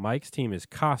 So Mike's team is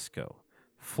Costco,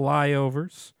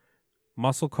 Flyovers,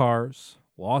 Muscle Cars,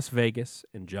 Las Vegas,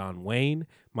 and John Wayne.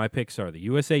 My picks are the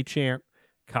USA Champ,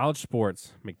 College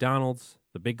Sports, McDonald's,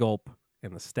 the Big Gulp,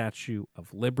 and the Statue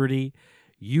of Liberty.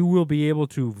 You will be able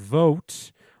to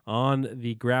vote on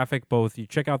the graphic. Both you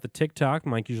check out the TikTok.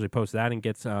 Mike usually posts that and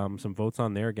gets some votes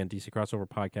on there. Again, DC Crossover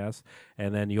Podcast,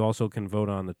 and then you also can vote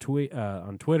on the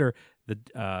on Twitter. The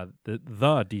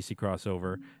DC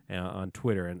Crossover on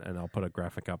Twitter, and I'll put a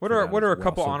graphic up. What are a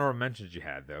couple honorable mentions you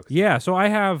had though? Yeah, so I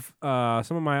have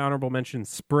some of my honorable mentions: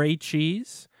 spray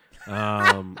cheese,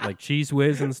 like Cheese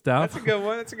Whiz and stuff.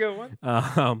 That's a good one.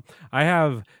 I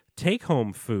have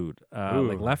take-home food,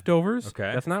 like leftovers.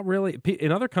 Okay, that's not really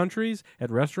in other countries at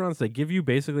restaurants. They give you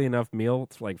basically enough meal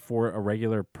like for a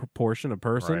regular portion a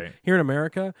person. Right. Here in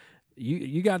America,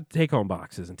 you got take-home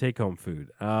boxes and take-home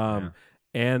food.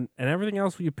 And everything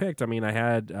else you picked. I mean, I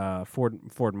had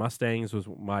Ford Mustangs was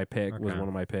my pick. Was one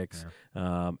of my picks.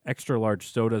 Yeah. Extra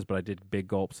large sodas, but I did Big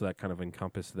Gulp, so that kind of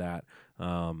encompassed that.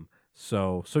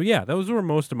 So yeah, those were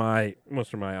most of my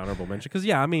honorable mention. Because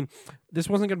I mean, this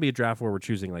wasn't going to be a draft where we're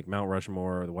choosing like Mount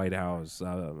Rushmore or the White House,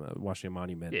 Washington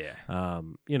Monument. Yeah.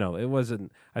 It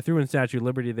wasn't. I threw in Statue of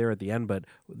Liberty there at the end, but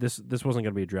this wasn't going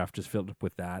to be a draft just filled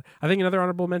with that. I think another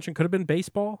honorable mention could have been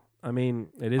baseball. I mean,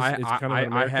 it's kind of an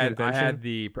American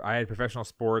invention. I had professional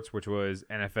sports, which was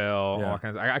NFL. All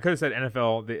kinds. I could have said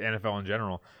NFL, the NFL in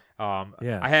general.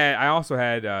 I also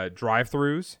had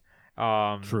drive-throughs.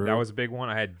 True. That was a big one.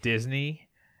 I had Disney.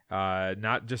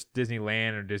 not just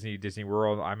Disneyland or Disney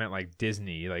World. I meant like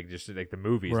Disney, like just like the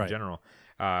movies in general.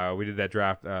 We did that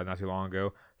draft not too long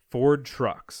ago. Ford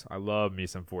trucks. I love me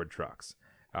some Ford trucks.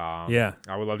 I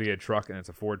would love to get a truck, and it's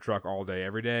a Ford truck all day,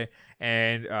 every day.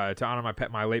 And to honor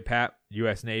my late Pat,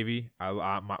 U.S. Navy.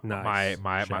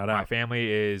 My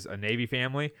family is a Navy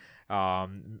family.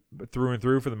 Through and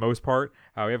through for the most part.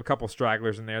 We have a couple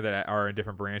stragglers in there that are in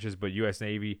different branches, but U.S.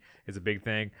 Navy is a big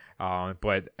thing.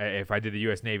 But if I did the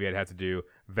U.S. Navy, I'd have to do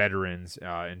veterans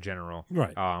in general,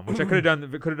 right? Which I could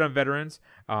have done veterans,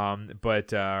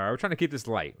 but we're trying to keep this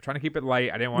light. We're trying to keep it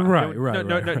light. I didn't want I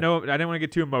didn't want to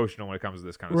get too emotional when it comes to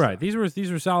this kind of stuff.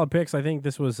 These were solid picks. I think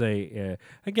this was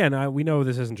again. We know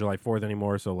this isn't July 4th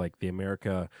anymore, so like the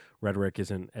America rhetoric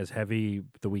isn't as heavy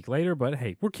the week later. But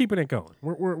hey, we're keeping it going.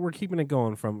 We're keeping it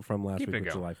going from last week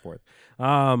with July 4th.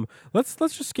 Let's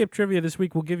just skip trivia this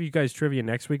week. We'll give you guys trivia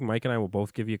next week. Mike and I will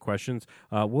both give you questions.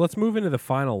 Well, let's move into the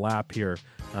final lap here.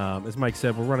 As Mike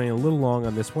said, we're running a little long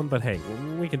on this one, but hey,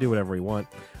 we can do whatever we want.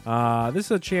 This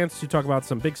is a chance to talk about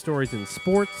some big stories in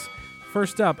sports.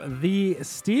 First up, the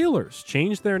Steelers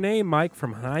changed their name, Mike,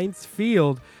 from Heinz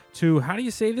Field to, how do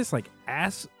you say this, like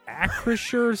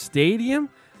Acrisure Stadium?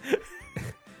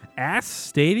 Ass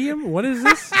Stadium? What is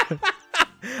this?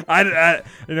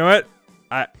 You know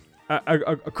what?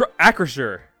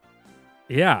 Acrisure.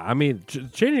 Yeah, I mean,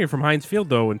 changing it from Heinz Field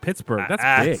though in Pittsburgh,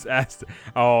 that's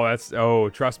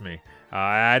big. Trust me.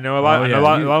 I know a lot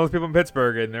of those people in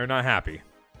Pittsburgh, and they're not happy.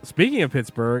 Speaking of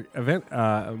Pittsburgh,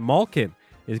 Malkin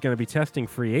is going to be testing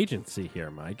free agency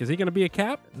here, Mike. Is he going to be a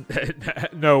Cap?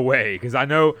 No way, because I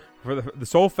know for the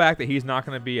sole fact that he's not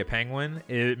going to be a Penguin,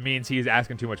 it means he's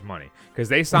asking too much money. Because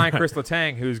they signed Chris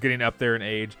Letang, who's getting up there in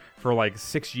age, for like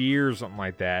 6 years, something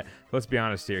like that. Let's be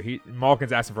honest here.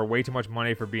 Malkin's asking for way too much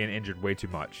money for being injured way too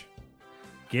much.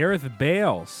 Gareth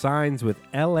Bale signs with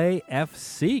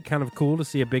LAFC. Kind of cool to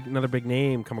see another big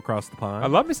name come across the pond. I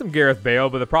love me some Gareth Bale,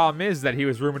 but the problem is that he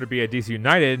was rumored to be at DC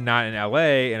United, not in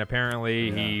LA, and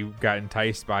apparently he got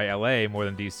enticed by LA more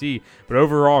than DC. But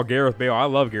overall, Gareth Bale, I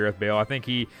love Gareth Bale. I think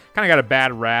he kind of got a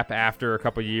bad rap after a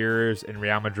couple years in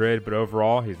Real Madrid, but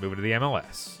overall, he's moving to the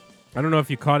MLS. I don't know if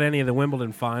you caught any of the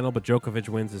Wimbledon final, but Djokovic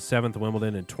wins his 7th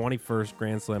Wimbledon and 21st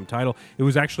Grand Slam title. It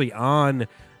was actually on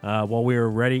while we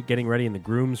were getting ready in the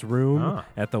groom's room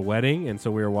at the wedding, and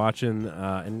so we were watching,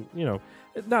 and you know,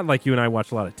 not like you and I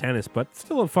watch a lot of tennis, but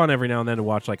still fun every now and then to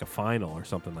watch like a final or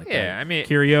something like that. Yeah, I mean,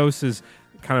 Kyrgios is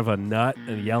kind of a nut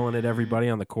and yelling at everybody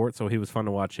on the court, so he was fun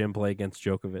to watch him play against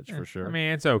Djokovic for sure. I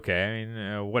mean, it's okay. I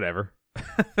mean, whatever.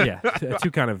 Yeah,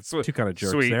 two kind of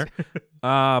jerks Sweet. There.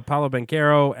 Paulo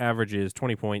Banchero averages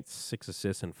 20 points, 6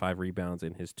 assists, and 5 rebounds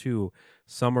in his 2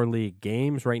 Summer League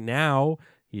games. Right now,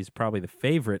 he's probably the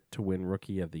favorite to win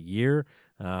Rookie of the Year.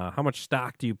 How much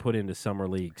stock do you put into Summer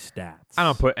League stats? I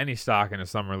don't put any stock into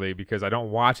Summer League because I don't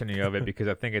watch any of it because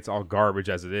I think it's all garbage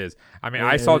as it is. I mean,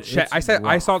 I saw Chet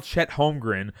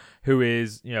Holmgren, who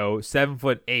is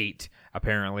 7'8"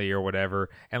 apparently or whatever,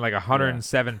 and like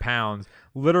 107 pounds.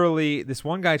 Literally, this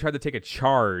one guy tried to take a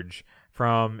charge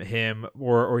from him,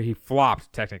 or he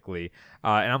flopped technically,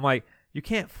 and I'm like, you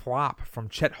can't flop from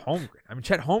Chet Holmgren. I mean,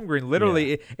 Chet Holmgren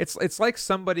literally, it's like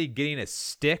somebody getting a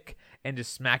stick and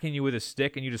just smacking you with a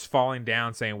stick and you just falling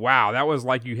down saying, wow, that was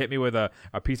like you hit me with a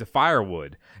piece of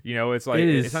firewood. It's like,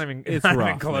 it's not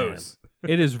even close.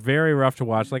 Man. It is very rough to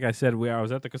watch. Like I said, I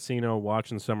was at the casino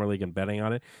watching Summer League and betting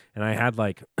on it, and I had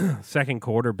like second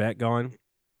quarter bet going.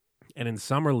 And in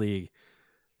Summer League,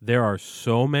 there are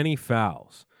so many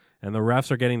fouls, and the refs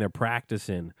are getting their practice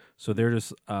in, so they're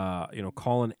just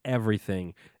calling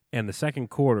everything. And the second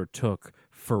quarter took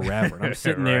forever. And I'm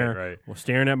sitting there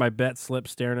staring at my bet slip,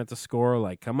 staring at the score,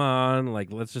 like, come on, like,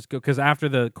 let's just go. Because after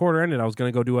the quarter ended, I was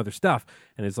going to go do other stuff.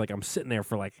 And it's like I'm sitting there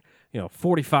for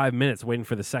 45 minutes waiting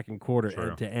for the second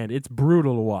quarter to end. It's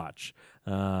brutal to watch.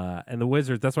 And the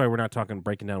Wizards, that's why we're not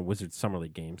breaking down Wizards Summer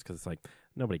League games, because it's like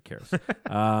nobody cares.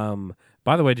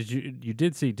 By the way,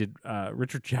 did see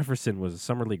Richard Jefferson was a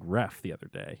Summer League ref the other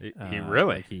day. He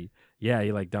really? He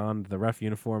like donned the ref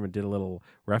uniform and did a little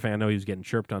ref. I know he was getting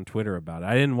chirped on Twitter about it.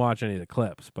 I didn't watch any of the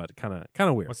clips, but kind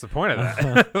of weird. What's the point of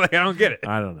that? Like, I don't get it.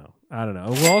 I don't know.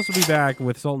 We'll also be back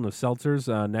with Sultan of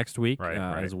Seltzers next week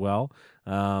as well.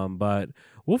 But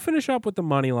we'll finish up with the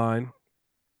money line.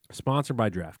 Sponsored by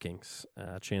DraftKings.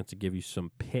 A chance to give you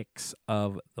some picks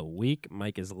of the week.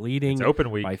 Mike is leading it's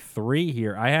open week. by 3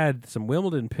 here. I had some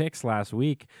Wimbledon picks last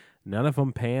week. None of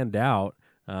them panned out,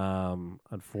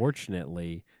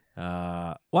 unfortunately.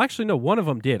 Well, actually, no, one of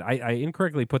them did. I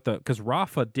incorrectly put because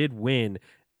Rafa did win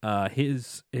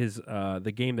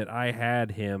the game that I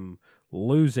had him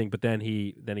losing, but then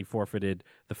he forfeited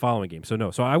the following game. So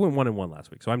I went 1-1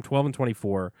 last week. So I'm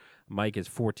 12-24. Mike is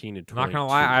 14-22. I'm not gonna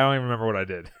lie, I don't even remember what I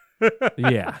did.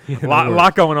 Yeah, a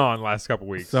lot going on last couple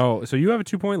weeks. So you have a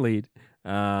 2-point lead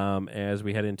as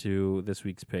we head into this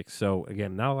week's picks. So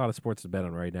again, not a lot of sports to bet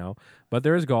on right now, but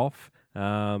there is golf.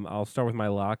 I'll start with my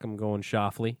lock. I'm going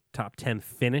Schauffele, top 10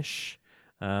 finish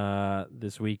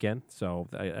this weekend. So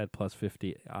I had plus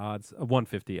 50 odds,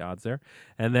 150 odds there.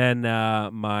 And then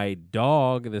my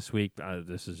dog this week,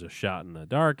 this is a shot in the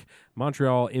dark,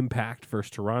 Montreal Impact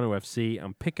versus Toronto FC.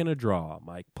 I'm picking a draw,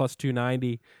 Mike, plus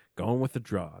 290. Going with the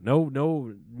draw.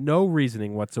 No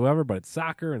reasoning whatsoever, but it's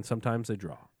soccer, and sometimes they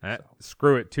draw.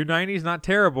 Screw it. 290 is not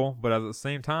terrible, but at the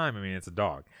same time, I mean, it's a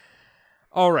dog.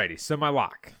 Alrighty, so my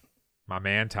lock. My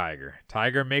man Tiger.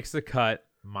 Tiger makes the cut,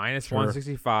 minus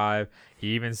 165. He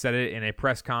even said it in a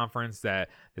press conference that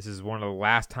this is one of the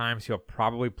last times he'll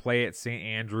probably play at St.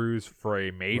 Andrews for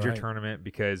a major tournament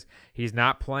because he's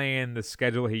not playing the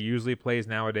schedule he usually plays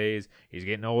nowadays. He's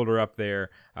getting older up there.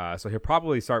 So he'll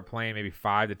probably start playing maybe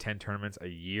 5 to 10 tournaments a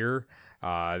year.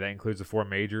 That includes the 4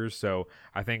 majors. So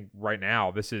I think right now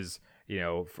this is,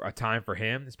 a time for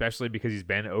him, especially because he's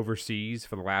been overseas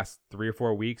for the last 3 or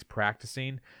 4 weeks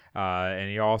practicing. And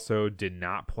he also did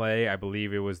not play. I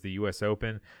believe it was the U.S.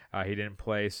 Open. He didn't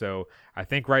play. So I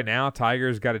think right now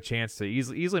Tiger's got a chance to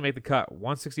easily make the cut.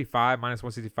 165 minus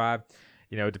 165.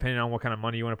 Depending on what kind of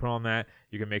money you want to put on that,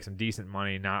 you can make some decent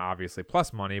money. Not obviously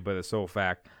plus money, but the sole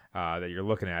fact that you're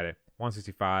looking at it.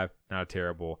 165, not a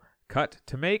terrible cut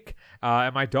to make.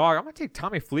 And my dog, I'm going to take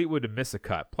Tommy Fleetwood to miss a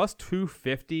cut. Plus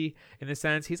 250 in the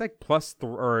sense. He's like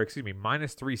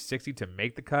minus 360 to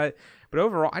make the cut. But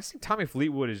overall, I just think Tommy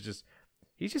Fleetwood is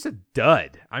he's just a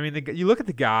dud. I mean, you look at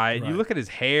the guy, and you look at his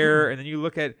hair, and then you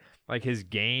look at like his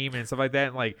game and stuff like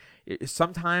that. And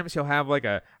sometimes he'll have like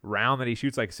a round that he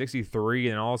shoots like 63,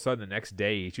 and all of a sudden the next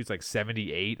day he shoots like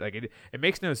 78. Like it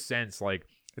makes no sense. Like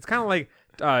it's kind of like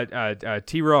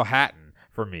Tyrrell Hatton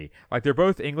for me. Like they're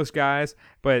both English guys,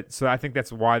 but so I think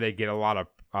that's why they get a lot of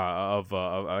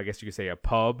I guess you could say a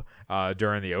pub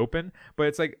during the Open. But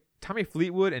it's like Tommy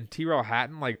Fleetwood and Tyrrell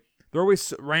Hatton, like they're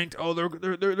always ranked. Oh, they're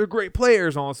great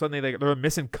players. All of a sudden they're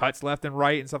missing cuts left and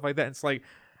right and stuff like that. And it's like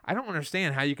I don't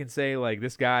understand how you can say like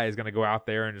this guy is going to go out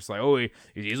there and just like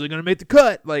he's easily going to make the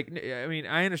cut. Like I mean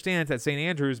I understand it's at St.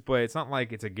 Andrews, but it's not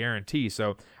like it's a guarantee.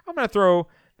 So I'm going to throw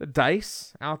the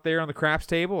dice out there on the craps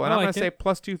table, and I'm going to say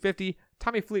plus 250.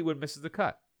 Tommy Fleetwood misses the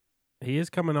cut. He is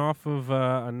coming off of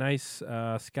a nice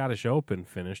Scottish Open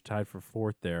finish, tied for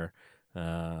 4th there.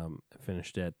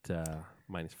 Finished at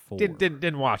minus 4.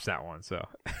 Didn't watch that one, so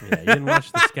yeah, you didn't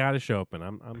watch the Scottish Open.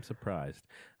 I'm surprised.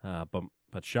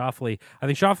 But Schauffele, I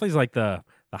think Schauffele's like the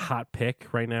hot pick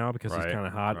right now because he's kind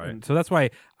of hot, and so that's why.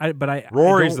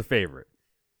 Rory's the favorite.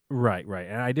 Right,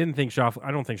 and I don't think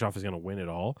Schauffele's going to win it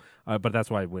all, but that's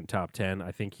why I went top 10.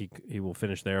 I think he will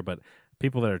finish there, but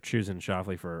people that are choosing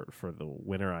Schauffele for the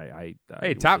winner, I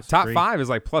top 5 is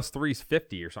like plus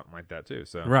 350 or something like that too.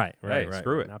 So right.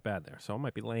 Screw it, not bad there. So I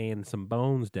might be laying some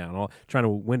bones down, trying to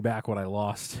win back what I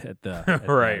lost at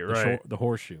the the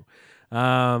horseshoe.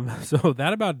 So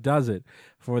that about does it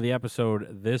for the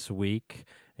episode this week.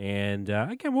 And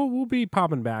again, we'll be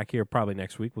popping back here probably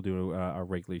next week. We'll do our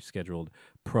regularly scheduled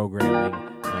programming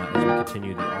as we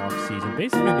continue the off season.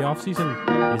 Basically, the off season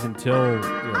is until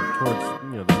towards the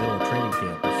middle of training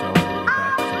camp or so. We'll get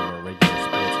back to some of our regular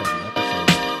sports heavy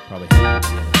episodes. Probably 4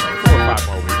 or 5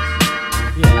 more weeks.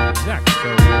 Yeah, exactly.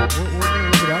 So we're going to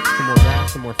look it up. Some more draft,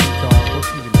 some more free talk. Hope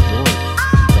you've enjoyed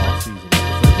these off season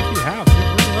episodes. If you have, feel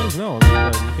free to let us know.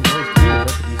 You can always tweet us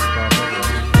at the DC Crossover.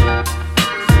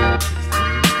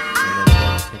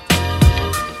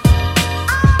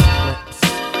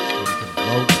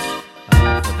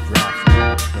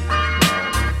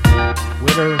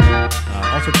 Twitter.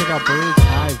 Also check out Bird's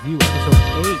Eye View, episode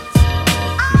 8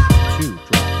 of season 2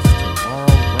 drops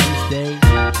tomorrow, Wednesday,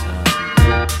 the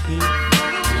 13th.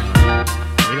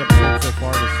 8 episodes so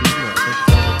far this season. I think it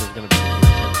sounds like there's going to be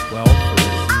 12 for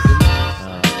this season.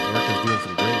 Erica's doing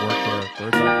some great work there.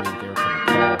 Bird's Eye View with Erica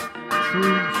McCall.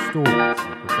 True stories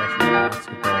of professional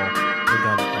basketball.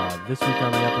 And this week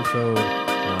on the episode,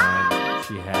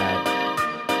 she had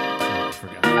I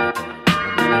forgot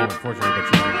name, unfortunately, but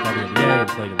she's in the WNBA and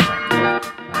played in the Pac-12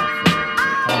 for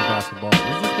college basketball.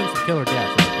 There's just been some killer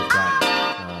gaps with this guy.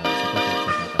 So definitely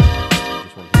check out that podcast.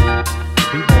 Just want to hear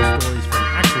people stories from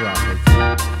actual athletes.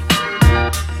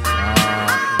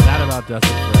 That about does it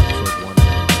for episode 119.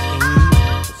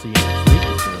 We'll see you next week.